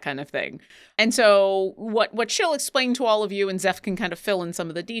identify that kind of thing. And so what she'll explain to all of you, and Zeph can kind of fill in some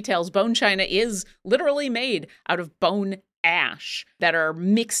of the details, bone china is literally made out of bone ash that are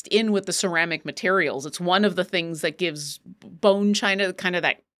mixed in with the ceramic materials. It's one of the things that gives bone china kind of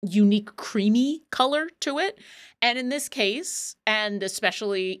that unique creamy color to it. And in this case, and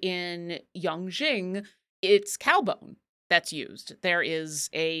especially in Yongjing, it's cow bone that's used. There is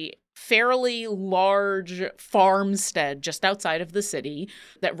a fairly large farmstead just outside of the city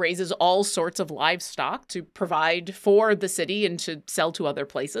that raises all sorts of livestock to provide for the city and to sell to other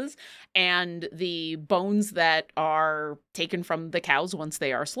places. And the bones that are taken from the cows once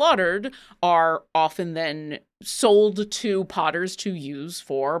they are slaughtered are often then sold to potters to use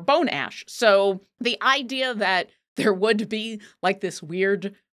for bone ash. So the idea that there would be like this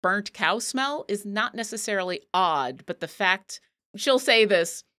weird burnt cow smell is not necessarily odd, but the fact, she'll say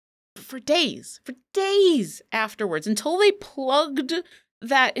this, for days afterwards, until they plugged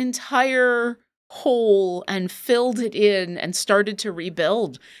that entire hole and filled it in and started to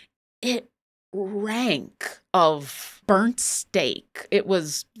rebuild, it rank of burnt steak. It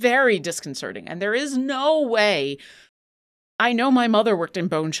was very disconcerting, and there is no way. I know my mother worked in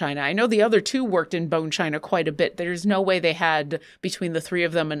bone china. I know the other two worked in bone china quite a bit. There's no way they had, between the three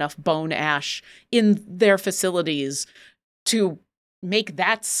of them, enough bone ash in their facilities to make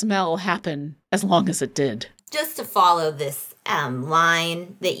that smell happen as long as it did. Just to follow this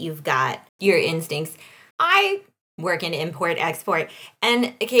line that you've got, your instincts, I work in import-export,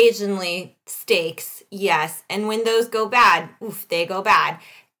 and occasionally steaks, yes, and when those go bad, oof, they go bad.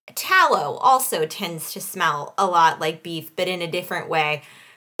 Tallow also tends to smell a lot like beef, but in a different way.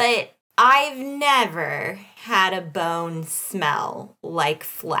 But I've never had a bone smell like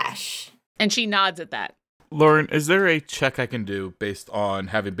flesh. And she nods at that. Lauren, is there a check I can do based on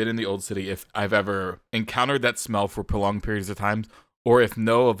having been in the Old City if I've ever encountered that smell for prolonged periods of time, or if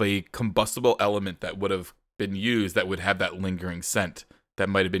know of a combustible element that would have been used that would have that lingering scent that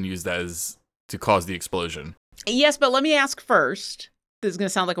might have been used as to cause the explosion? Yes, but let me ask first. This is going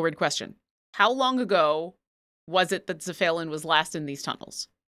to sound like a weird question. How long ago was it that Zephaelin was last in these tunnels?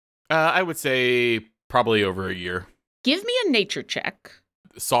 I would say probably over a year. Give me a nature check.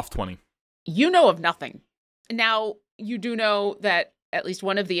 Soft 20. You know of nothing. Now, you do know that at least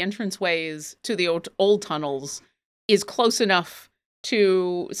one of the entranceways to the old tunnels is close enough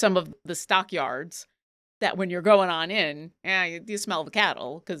to some of the stockyards that when you're going on in, you smell the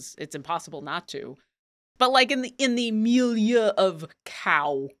cattle because it's impossible not to. But like in the milieu of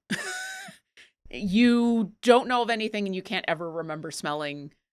cow, you don't know of anything and you can't ever remember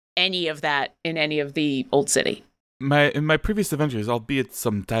smelling any of that in any of the old city. In my previous adventures, albeit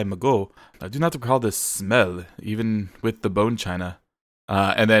some time ago, I do not recall this smell, even with the bone china.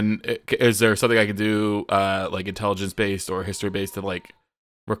 And then, is there something I can do, like intelligence-based or history-based, to like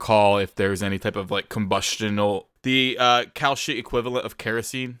recall if there's any type of like combustional, the cow shit equivalent of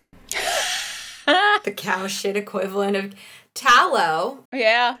kerosene? The cow shit equivalent of tallow.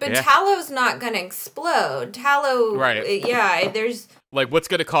 Yeah. But tallow's not going to explode. Tallow, right? There's like what's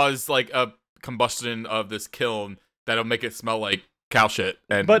going to cause like a combustion of this kiln that'll make it smell like cow shit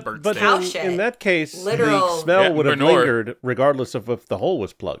and burnt steak. Cow shit. In that case, Literal. the smell would have manure. lingered regardless of if the hole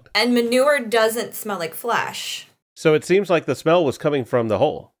was plugged. And manure doesn't smell like flesh. So it seems like the smell was coming from the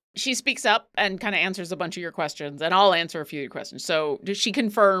hole. She speaks up and kind of answers a bunch of your questions, and I'll answer a few of your questions. So she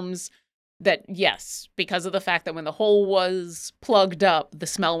confirms that, yes, because of the fact that when the hole was plugged up, the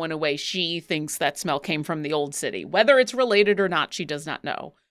smell went away. She thinks that smell came from the old city. Whether it's related or not, she does not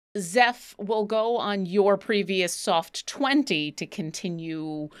know. Zeph will go on your previous soft 20 to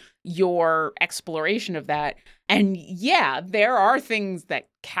continue your exploration of that. And yeah, there are things that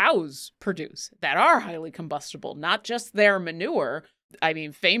cows produce that are highly combustible, not just their manure. I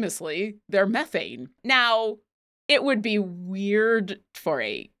mean, famously, their methane. Now, it would be weird for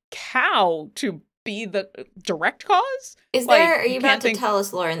a cow to be the direct cause. Is Like, there? Are you you can't about to think- tell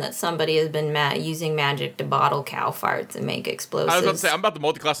us, Lauren, that somebody has been using magic to bottle cow farts and make explosives? I was about to say, I'm about to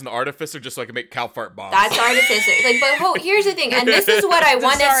multi-class into Artificer just so I can make cow fart bombs. That's artificer. Like, but here's the thing, and this is what I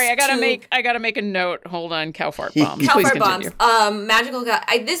want. Sorry, I gotta make a note. Hold on, cow fart bombs. Cow Please fart bombs. continue. Magical cow.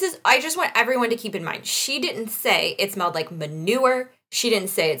 I just want everyone to keep in mind. She didn't say it smelled like manure. She didn't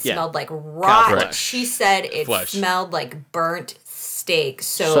say it smelled like rot. flesh. She said it Flesh. smelled like burnt steak.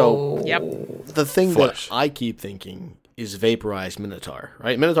 So, Yep. The thing Flesh. that I keep thinking is vaporized minotaur,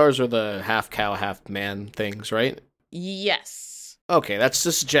 right? Minotaurs are the half cow, half man things, right? Yes. Okay, that's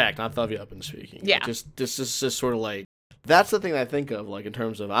just Jack, not Thavia up and speaking. Yeah. This is just sort of like, that's the thing I think of, like, in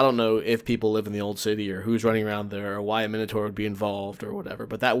terms of, I don't know if people live in the old city or who's running around there or why a minotaur would be involved or whatever,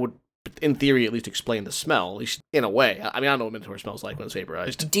 but that would, in theory, at least explain the smell, at least in a way. I mean, I don't know what minotaur smells like when it's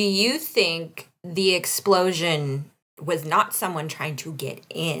vaporized. do you think the explosion was not someone trying to get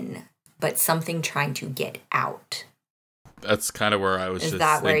in, but something trying to get out? That's kind of where I was Is just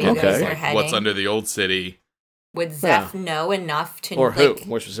that where thinking. you guys like, are heading? What's under the old city? Would Zeph know enough to, Or who, like,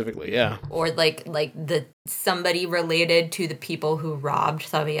 more specifically, yeah. or like the somebody related to the people who robbed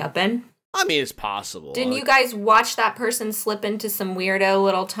Thaviapan? I mean, it's possible. Didn't you guys watch that person slip into some weirdo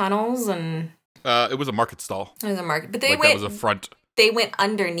little tunnels and It was a market stall. there's a market? But they Like that was a front. they went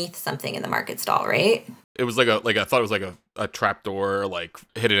underneath something in the market stall, right? It was like I thought it was like a trap door, like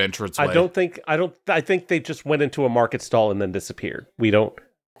hidden entrance. I think they just went into a market stall and then disappeared. We don't.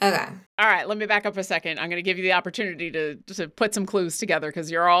 Okay. All right, let me back up a second. I'm going to give you the opportunity to put some clues together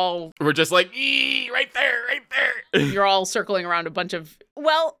because you're all We're just like, right there. you're all circling around a bunch of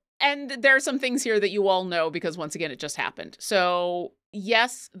and there are some things here that you all know because once again it just happened. So,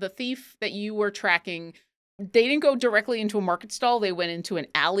 yes, the thief that you were tracking, they didn't go directly into a market stall. They went into an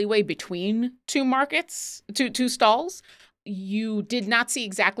alleyway between two stalls. You did not see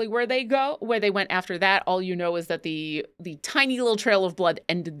exactly where they went after that. All you know is that the tiny little trail of blood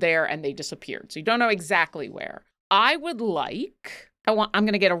ended there and they disappeared. So you don't know exactly where. I'm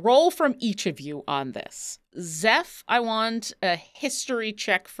going to get a roll from each of you on this. Zeph, I want a history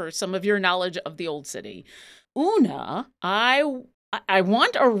check for some of your knowledge of the old city. Una, I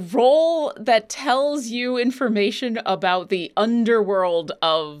want a roll that tells you information about the underworld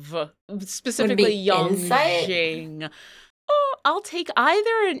of specifically insight? Yongjing. Oh, I'll take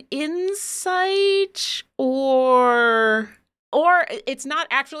either an insight or it's not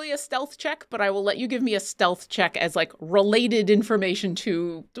actually a stealth check, but I will let you give me a stealth check as like related information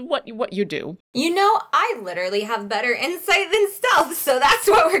to what you do. You know, I literally have better insight than stealth, so that's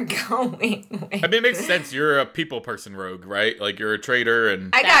what we're going with. I mean, it makes sense. You're a people person rogue, right? Like you're a traitor,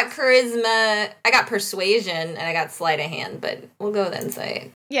 and I got charisma, I got persuasion, and I got sleight of hand, but we'll go with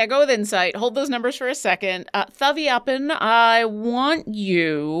insight. Yeah, go with insight. Hold those numbers for a second. Thaviapan, I want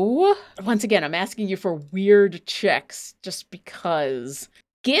you... Once again, I'm asking you for weird checks just because.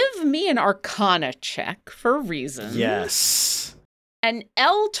 Give me an Arcana check for reasons. Yes. And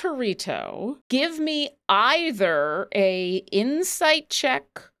El Torito, give me either a insight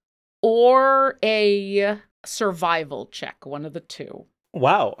check or a survival check, one of the two.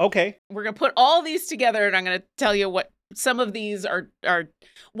 Wow. Okay. We're going to put all these together and I'm going to tell you what some of these are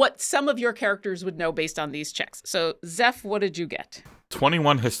what some of your characters would know based on these checks. So, Zeph, what did you get?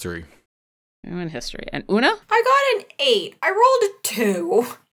 21 history. In history. And Una? I got an 8. I rolled a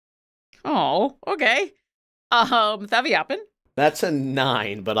 2. Oh, okay. Thaviapan? That's a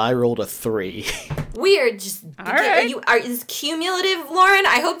 9, but I rolled a 3. Weird. Just All right. is this cumulative, Lauren?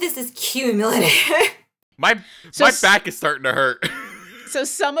 I hope this is cumulative. My back is starting to hurt. So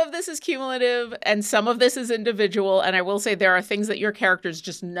some of this is cumulative and some of this is individual. And I will say there are things that your characters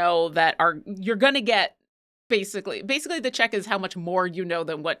just know that you're going to get basically the check is how much more you know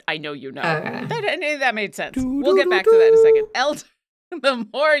than what I know you know. Okay. That made sense. We'll get back to that in a second. The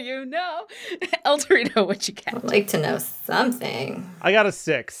more you know. El Torito, what you get? I'd like to know something. I got a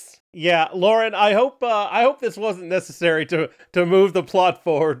 6. Yeah, Lauren, I hope this wasn't necessary to move the plot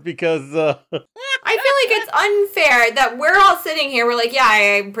forward because I feel like it's unfair that we're all sitting here. We're like, yeah,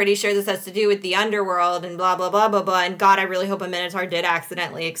 I'm pretty sure this has to do with the underworld and blah, blah, blah, blah, blah. And God, I really hope a Minotaur did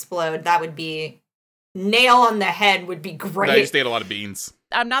accidentally explode. That would be nail on the head would be great. I just ate a lot of beans.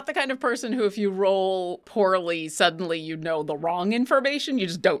 I'm not the kind of person who, if you roll poorly, suddenly you know the wrong information. You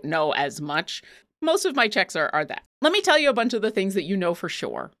just don't know as much. Most of my checks are that. Let me tell you a bunch of the things that you know for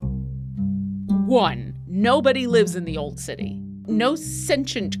sure. 1, nobody lives in the old city. No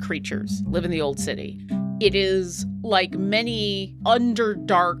sentient creatures live in the old city. It is like many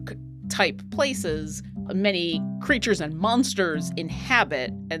Underdark type places, many creatures and monsters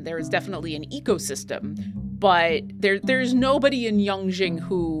inhabit, and there is definitely an ecosystem. But there's nobody in Yongjing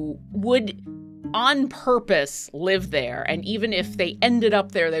who would on purpose live there. And even if they ended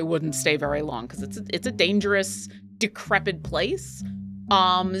up there, they wouldn't stay very long because it's a dangerous, decrepit place.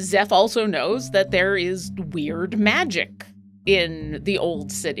 Zeph also knows that there is weird magic in the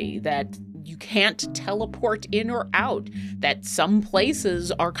old city, that you can't teleport in or out, that some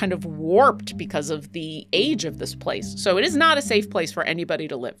places are kind of warped because of the age of this place. So it is not a safe place for anybody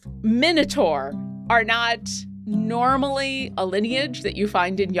to live. Minotaur are not normally a lineage that you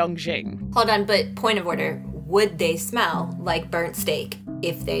find in Yongjing. Hold on, but point of order. Would they smell like burnt steak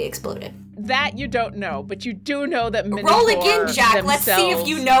if they exploded? That you don't know, but you do know that Minotaur Roll again, Jack. Let's see if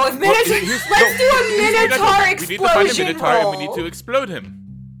you know if Minotaur... Let's do a Minotaur explosion We need to find a Minotaur roll. and we need to explode him.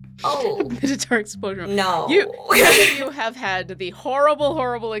 Oh. Minotaur explosion. No. None of you have had the horrible,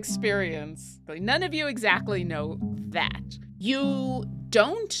 horrible experience. None of you exactly know that. You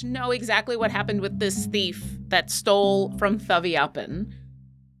don't know exactly what happened with this thief that stole from Thaviapan.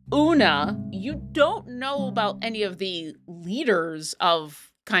 Una, you don't know about any of the leaders of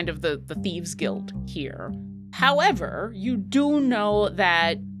kind of the Thieves Guild here. However, you do know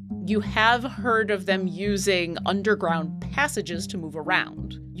that you have heard of them using underground passages to move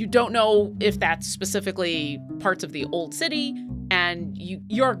around. You don't know if that's specifically parts of the old city, and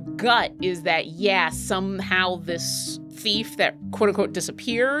your gut is that, yeah, somehow this thief that quote-unquote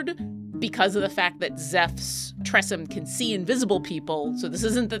disappeared, because of the fact that Zeph's Tressum can see invisible people, so this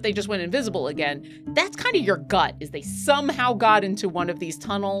isn't that they just went invisible again, that's kind of your gut, is they somehow got into one of these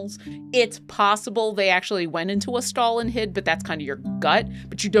tunnels. It's possible they actually went into a stall and hid, but that's kind of your gut.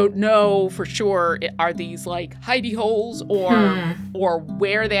 But you don't know for sure, are these like hidey holes or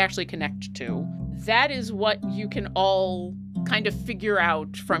where they actually connect to. That is what you can all kind of figure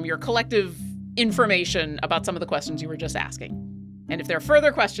out from your collective information about some of the questions you were just asking. And if there are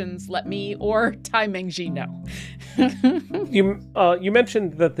further questions, let me or Tai Mengji know. You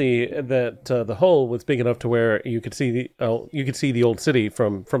mentioned that the hole was big enough to where you could see the old city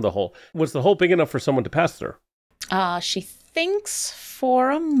from the hole. Was the hole big enough for someone to pass through? She thinks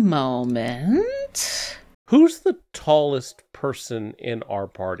for a moment. Who's the tallest person in our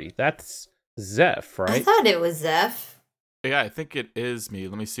party? That's Zeph, right? I thought it was Zeph. Yeah, I think it is me.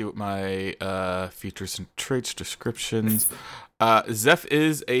 Let me see what my features and traits descriptions. Zeph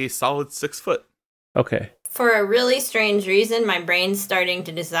is a solid 6 foot. Okay. For a really strange reason, my brain's starting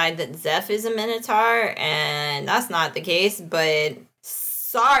to decide that Zeph is a Minotaur, and that's not the case, but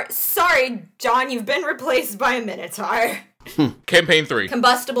sorry, John, you've been replaced by a Minotaur. Campaign 3.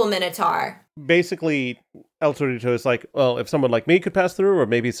 Combustible Minotaur. Basically, El Torito is like, well, if someone like me could pass through, or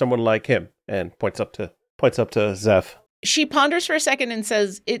maybe someone like him, and points up to Zeph. She ponders for a second and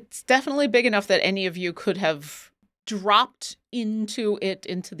says, it's definitely big enough that any of you could have dropped into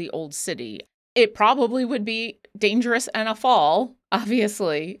the old city. It probably would be dangerous and a fall,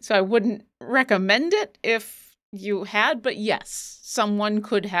 obviously. So I wouldn't recommend it if you had, but yes, someone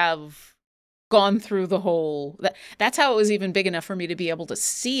could have gone through the hole. That's how it was even big enough for me to be able to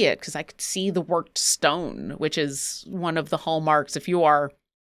see it, because I could see the worked stone, which is one of the hallmarks. If you're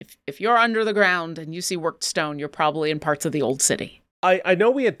under the ground and you see worked stone, you're probably in parts of the old city. I know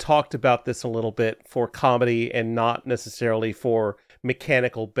we had talked about this a little bit for comedy and not necessarily for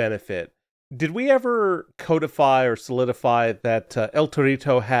mechanical benefit. Did we ever codify or solidify that El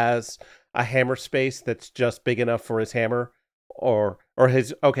Torito has a hammer space that's just big enough for his hammer? Or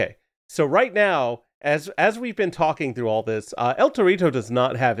his... Okay, so right now, as we've been talking through all this, El Torito does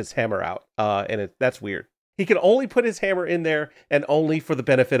not have his hammer out, and that's weird. He can only put his hammer in there, and only for the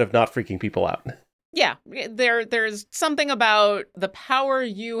benefit of not freaking people out. Yeah, there's something about the power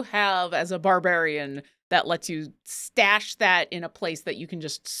you have as a barbarian that lets you stash that in a place that you can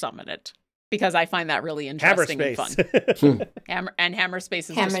just summon it. Because I find that really interesting and fun. Hammer space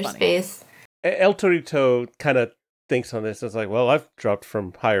is just funny. Hammer space. El Torito kind of thinks on this. It's like, well, I've dropped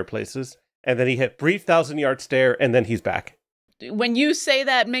from higher places. And then he hit brief 1,000-yard stare, and then he's back. When you say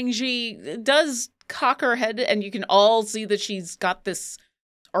that, Mengji does cock her head, and you can all see that she's got this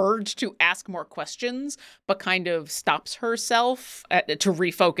urge to ask more questions, but kind of stops herself to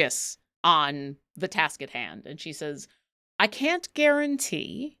refocus on the task at hand. And she says, I can't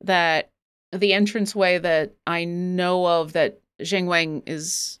guarantee that the entranceway that I know of that Zheng Wang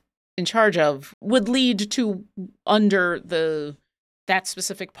is in charge of would lead to under that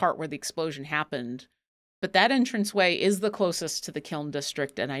specific part where the explosion happened. But that entranceway is the closest to the kiln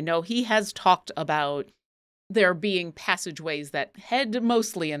district, and I know he has talked about there being passageways that head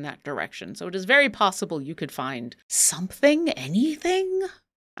mostly in that direction. So it is very possible you could find something, anything.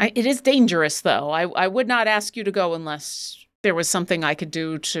 It is dangerous, though. I would not ask you to go unless there was something I could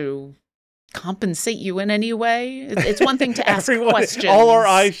do to compensate you in any way? It's one thing to ask questions. All our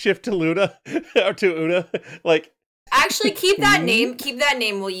eyes shift to Luna, or to Una. Like, Actually, keep that name. Keep that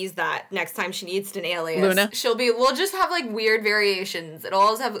name. We'll use that next time she needs an alias. Luna. We'll just have like weird variations. It'll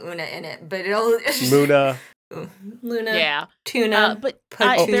always have Una in it, but it'll Muna. Luna. Yeah. Tuna. But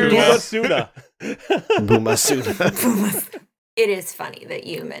Bumasuna. Bumasuna. It is funny that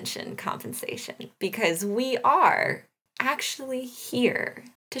you mentioned compensation because we are actually here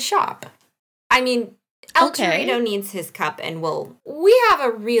to shop. I mean, El Okay. Torito needs his cup, and we have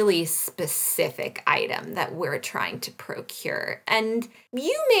a really specific item that we're trying to procure, and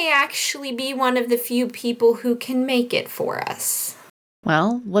you may actually be one of the few people who can make it for us.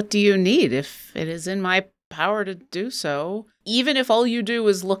 Well, what do you need if it is in my power to do so? Even if all you do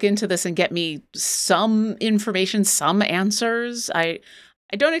is look into this and get me some information, some answers, I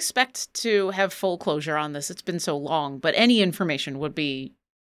don't expect to have full closure on this. It's been so long, but any information would be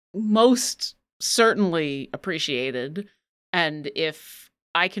most certainly appreciated. And if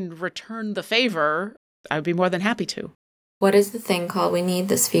I can return the favor, I'd be more than happy to. What is the thing called we need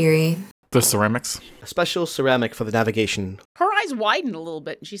this Fury? The ceramics. A special ceramic for the navigation. Her eyes widen a little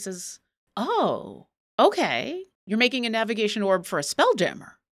bit and she says, "Oh, okay. You're making a navigation orb for a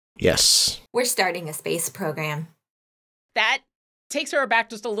spelljammer." Yes. We're starting a space program. That takes her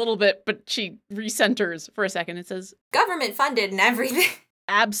aback just a little bit, but she recenters for a second and says, Government funded and everything.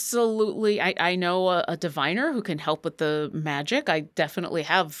 "Absolutely. I know a diviner who can help with the magic. I definitely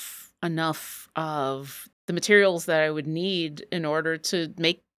have enough of the materials that I would need in order to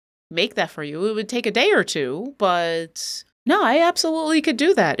make that for you. It would take a day or two, but no, I absolutely could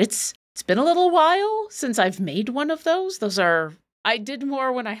do that. It's been a little while since I've made one of those. I did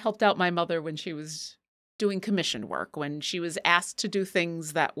more when I helped out my mother when she was doing commission work, when she was asked to do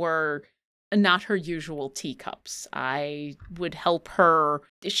things that were not her usual teacups. I would help her.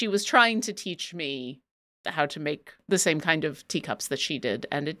 She was trying to teach me how to make the same kind of teacups that she did,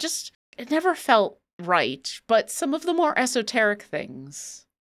 and it never felt right. But some of the more esoteric things,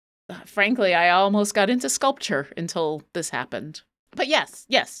 frankly, I almost got into sculpture until this happened. But yes,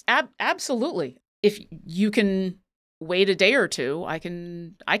 absolutely. If you can wait a day or two, I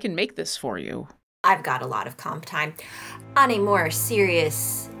can make this for you. I've got a lot of comp time. On a more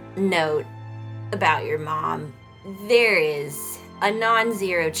serious note about your mom, there is a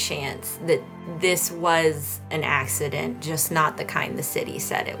non-zero chance that this was an accident, just not the kind the city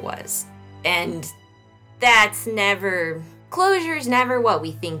said it was. And closure's never what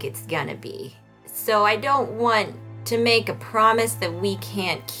we think it's gonna be. So I don't want to make a promise that we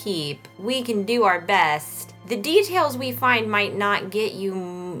can't keep. We can do our best. The details we find might not get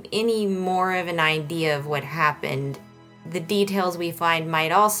you any more of an idea of what happened. The details we find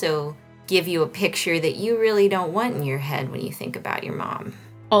might also give you a picture that you really don't want in your head when you think about your mom.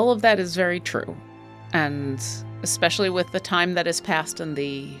 All of that is very true. And especially with the time that has passed and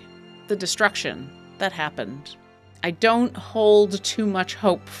the destruction that happened, I don't hold too much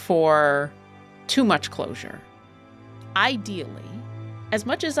hope for too much closure. Ideally, as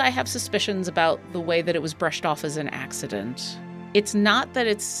much as I have suspicions about the way that it was brushed off as an accident, it's not that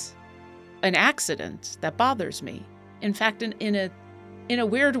it's an accident that bothers me. In fact, in a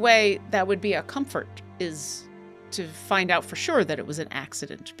weird way, that would be a comfort, is to find out for sure that it was an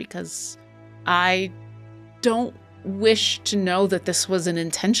accident, because I don't wish to know that this was an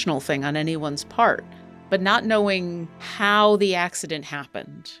intentional thing on anyone's part. But not knowing how the accident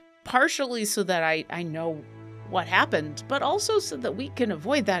happened, partially so that I know what happened, but also so that we can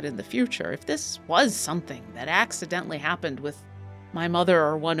avoid that in the future. If this was something that accidentally happened with my mother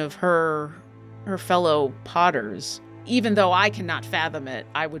or one of her fellow potters, even though I cannot fathom it,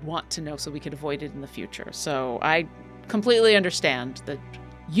 I would want to know so we could avoid it in the future. So I completely understand that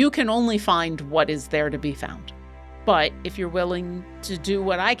you can only find what is there to be found. But if you're willing to do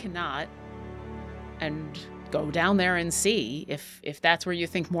what I cannot and go down there and see if that's where you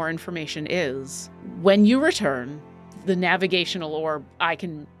think more information is, when you return, the navigational orb, I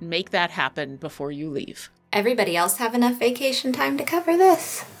can make that happen before you leave. Everybody else have enough vacation time to cover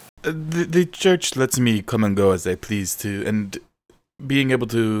this? The church lets me come and go as I please to, and being able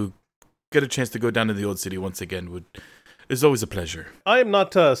to get a chance to go down to the old city once again is always a pleasure. I am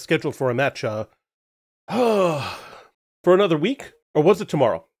not scheduled for a match for another week, or was it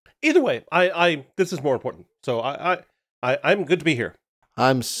tomorrow? Either way, I this is more important. So I'm good to be here.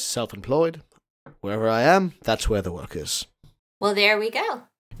 I'm self-employed. Wherever I am, that's where the work is. Well, there we go.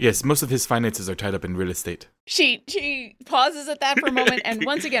 Yes, most of his finances are tied up in real estate. She pauses at that for a moment, and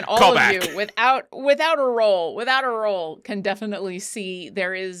once again, all Call of back. you, without a roll, can definitely see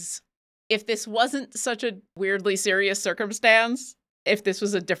there is. If this wasn't such a weirdly serious circumstance, if this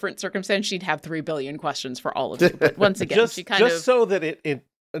was a different circumstance, she'd have 3 billion questions for all of you. But once again, just she kind of so that it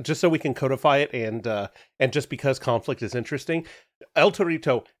just so we can codify it, and just because conflict is interesting, El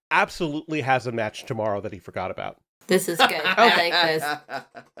Torito absolutely has a match tomorrow that he forgot about. This is good. I like this.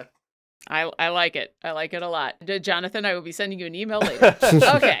 I like it. I like it a lot. Jonathan, I will be sending you an email later.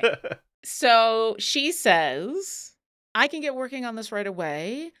 Okay. So she says, I can get working on this right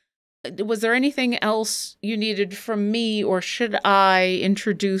away. Was there anything else you needed from me, or should I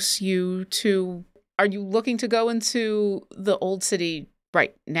introduce you to... Are you looking to go into the old city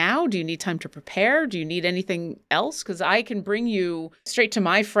right now? Do you need time to prepare? Do you need anything else? Because I can bring you straight to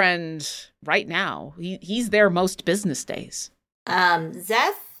my friend right now. He's there most business days.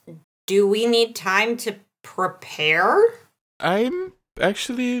 Zeph, do we need time to prepare? I'm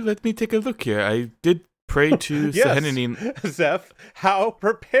actually, let me take a look here. I did pray to Yes. Seheninin. Zeph, how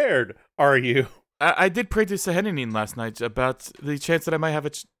prepared are you? I did pray to Seheninin last night about the chance that I might have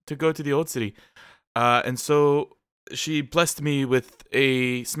to go to the old city. And so she blessed me with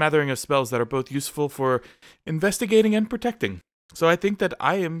a smattering of spells that are both useful for investigating and protecting. So I think that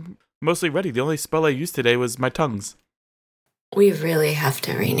I am mostly ready. The only spell I used today was my tongues. We really have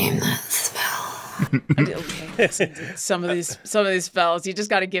to rename that spell. Some of these spells, you just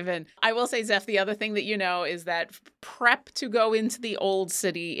got to give in. I will say, Zeph, the other thing that you know is that prep to go into the old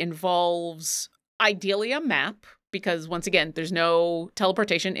city involves ideally a map, because once again, there's no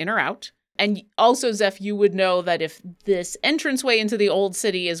teleportation in or out. And also, Zeph, you would know that if this entranceway into the old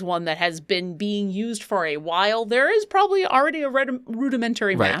city is one that has been being used for a while, there is probably already a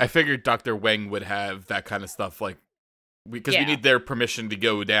rudimentary map. Right. I figured Dr. Wang would have that kind of stuff, like, because we need their permission to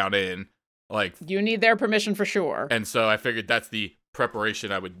go down in. Like, you need their permission for sure. And so I figured that's the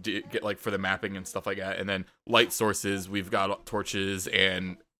preparation I would get, like, for the mapping and stuff like that. And then light sources, we've got torches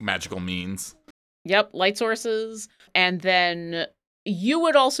and magical means. Yep, light sources. And then you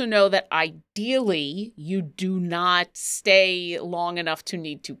would also know that ideally you do not stay long enough to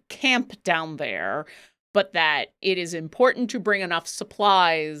need to camp down there, but that it is important to bring enough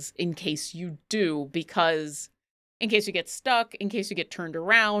supplies in case you do, because in case you get stuck, in case you get turned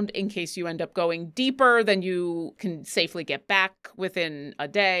around, in case you end up going deeper than you can safely get back within a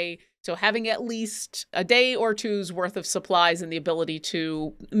day. So having at least a day or two's worth of supplies and the ability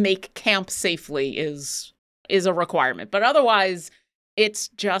to make camp safely is a requirement. But otherwise, it's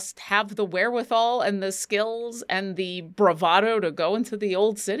just have the wherewithal and the skills and the bravado to go into the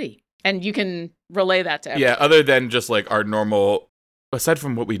old city. And you can relay that to everyone. Yeah, other than just like our normal, aside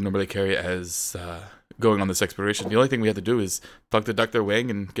from what we normally carry as going on this exploration, the only thing we have to do is talk to Dr. Wang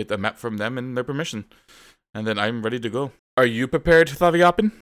and get the map from them and their permission. And then I'm ready to go. Are you prepared,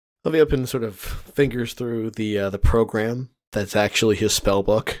 Thaviapin? Thaviapin sort of fingers through the program that's actually his spell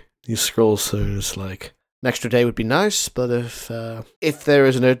book. He scrolls through and is like, an extra day would be nice, but if there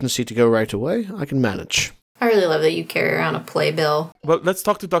is an urgency to go right away, I can manage. I really love that you carry around a playbill. Well, let's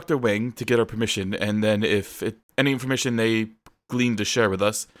talk to Dr. Wang to get our permission, and then if any information they glean to share with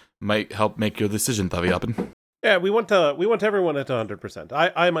us might help make your decision, Thaviapin. Yeah, we want everyone at 100%.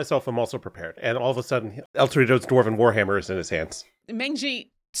 I myself am also prepared, and all of a sudden, El Torito's dwarven warhammer is in his hands. Mengji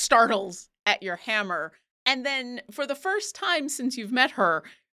startles at your hammer, and then for the first time since you've met her,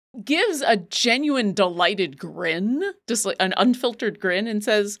 gives a genuine delighted grin, just like an unfiltered grin, and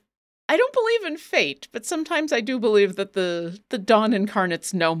says, I don't believe in fate, but sometimes I do believe that the Dawn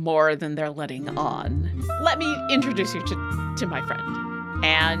incarnates know more than they're letting on. Let me introduce you to my friend.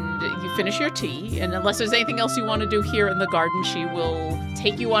 And you finish your tea, and unless there's anything else you want to do here in the garden, she will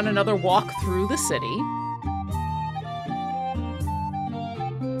take you on another walk through the city.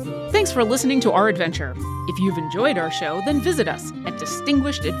 Thanks for listening to our adventure. If you've enjoyed our show, then visit us at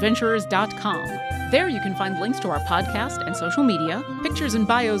distinguishedadventurers.com. There you can find links to our podcast and social media, pictures and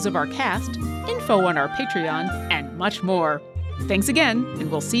bios of our cast, info on our Patreon, and much more. Thanks again,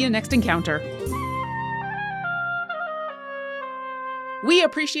 and we'll see you next encounter. We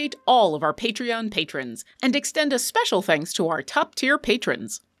appreciate all of our Patreon patrons and extend a special thanks to our top-tier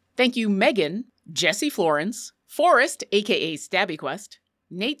patrons. Thank you Megan, Jesse Florence, Forrest aka StabbyQuest,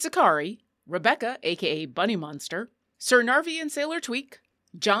 Nate Zakari, Rebecca aka Bunny Monster, Sir Narvi and Sailor Tweak,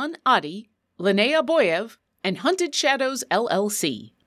 John Adi, Linnea Boyev, and Hunted Shadows LLC.